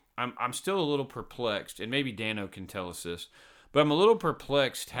ask you. I'm still a little perplexed, and maybe Dano can tell us this, but I'm a little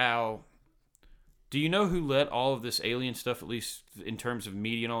perplexed how. Do you know who let all of this alien stuff, at least in terms of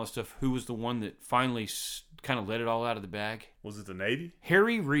media and all this stuff, who was the one that finally kind of let it all out of the bag? Was it the Navy?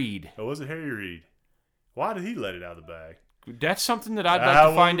 Harry Reid. Oh, was it Harry Reid? Why did he let it out of the bag? That's something that I'd like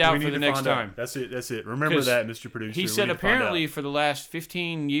to find out for the next time. That's it. Remember that, Mr. Producer. He said apparently for the last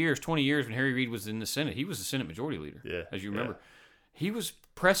 15 years, 20 years, when Harry Reid was in the Senate, he was the Senate Majority Leader, as you remember. Yeah. He was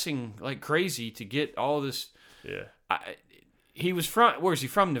pressing like crazy to get all this. Yeah. He was from, where is he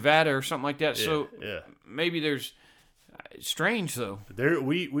from? Nevada or something like that. Yeah, so maybe there's strange though.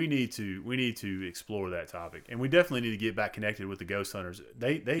 We need to explore that topic, and we definitely need to get back connected with the ghost hunters.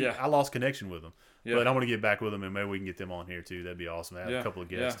 I lost connection with them, but I want to get back with them, and maybe we can get them on here too. That'd be awesome. I have a couple of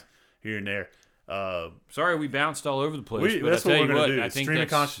guests here and there. Sorry, we bounced all over the place. That's what we're going to do. I think stream of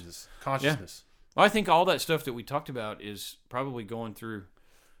consciousness. Yeah. Well, I think all that stuff that we talked about is probably going through.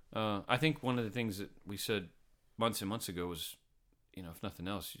 I think one of the things that we said months and months ago was, if nothing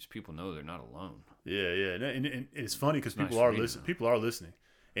else, just people know they're not alone. Yeah, and it's funny because people are listening. People are listening,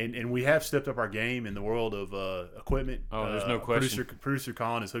 and we have stepped up our game in the world of equipment. Oh, there's no question. Producer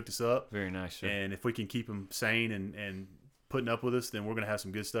Colin has hooked us up. Very nice, sir. And if we can keep him sane and putting up with us, then we're going to have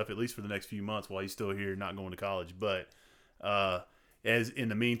some good stuff at least for the next few months while he's still here, not going to college. But as in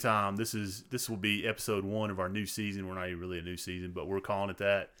the meantime, this will be episode 1 of our new season. We're not even really a new season, but we're calling it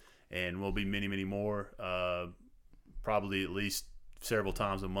that, and we'll be many, many more. Probably at least several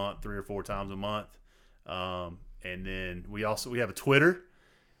times a month, 3 or 4 times a month. And then we have a Twitter,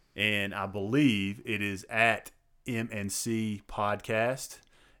 and I believe it is at MNC Podcast,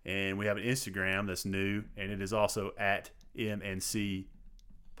 and we have an Instagram that's new, and it is also at MNC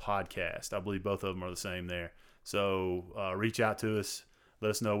Podcast. I believe both of them are the same there. So reach out to us. Let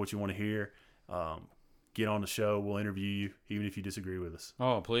us know what you want to hear. Get on the show. We'll interview you, even if you disagree with us.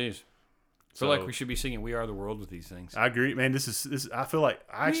 Oh, please. I feel like we should be singing "We Are the World" with these things. I agree, man. This. I feel like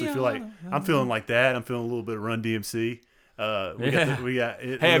I'm feeling like that. I'm feeling a little bit of Run DMC. We got.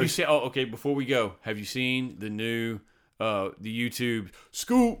 Have you seen? Oh, okay. Before we go, have you seen the new the YouTube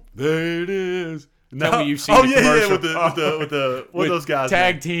Scoop? There it is. No. Tell me you've seen the commercial. with those guys.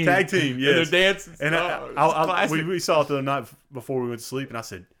 Tag team, yes. And they're dancing. And we saw it the night before we went to sleep, and I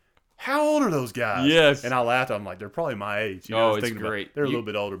said, "How old are those guys?" Yes. And I laughed. I'm like, they're probably my age. You know, it's great. They're a little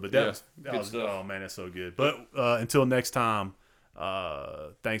bit older, but that was oh man, that's so good. But until next time,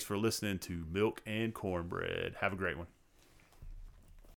 thanks for listening to Milk and Cornbread. Have a great one.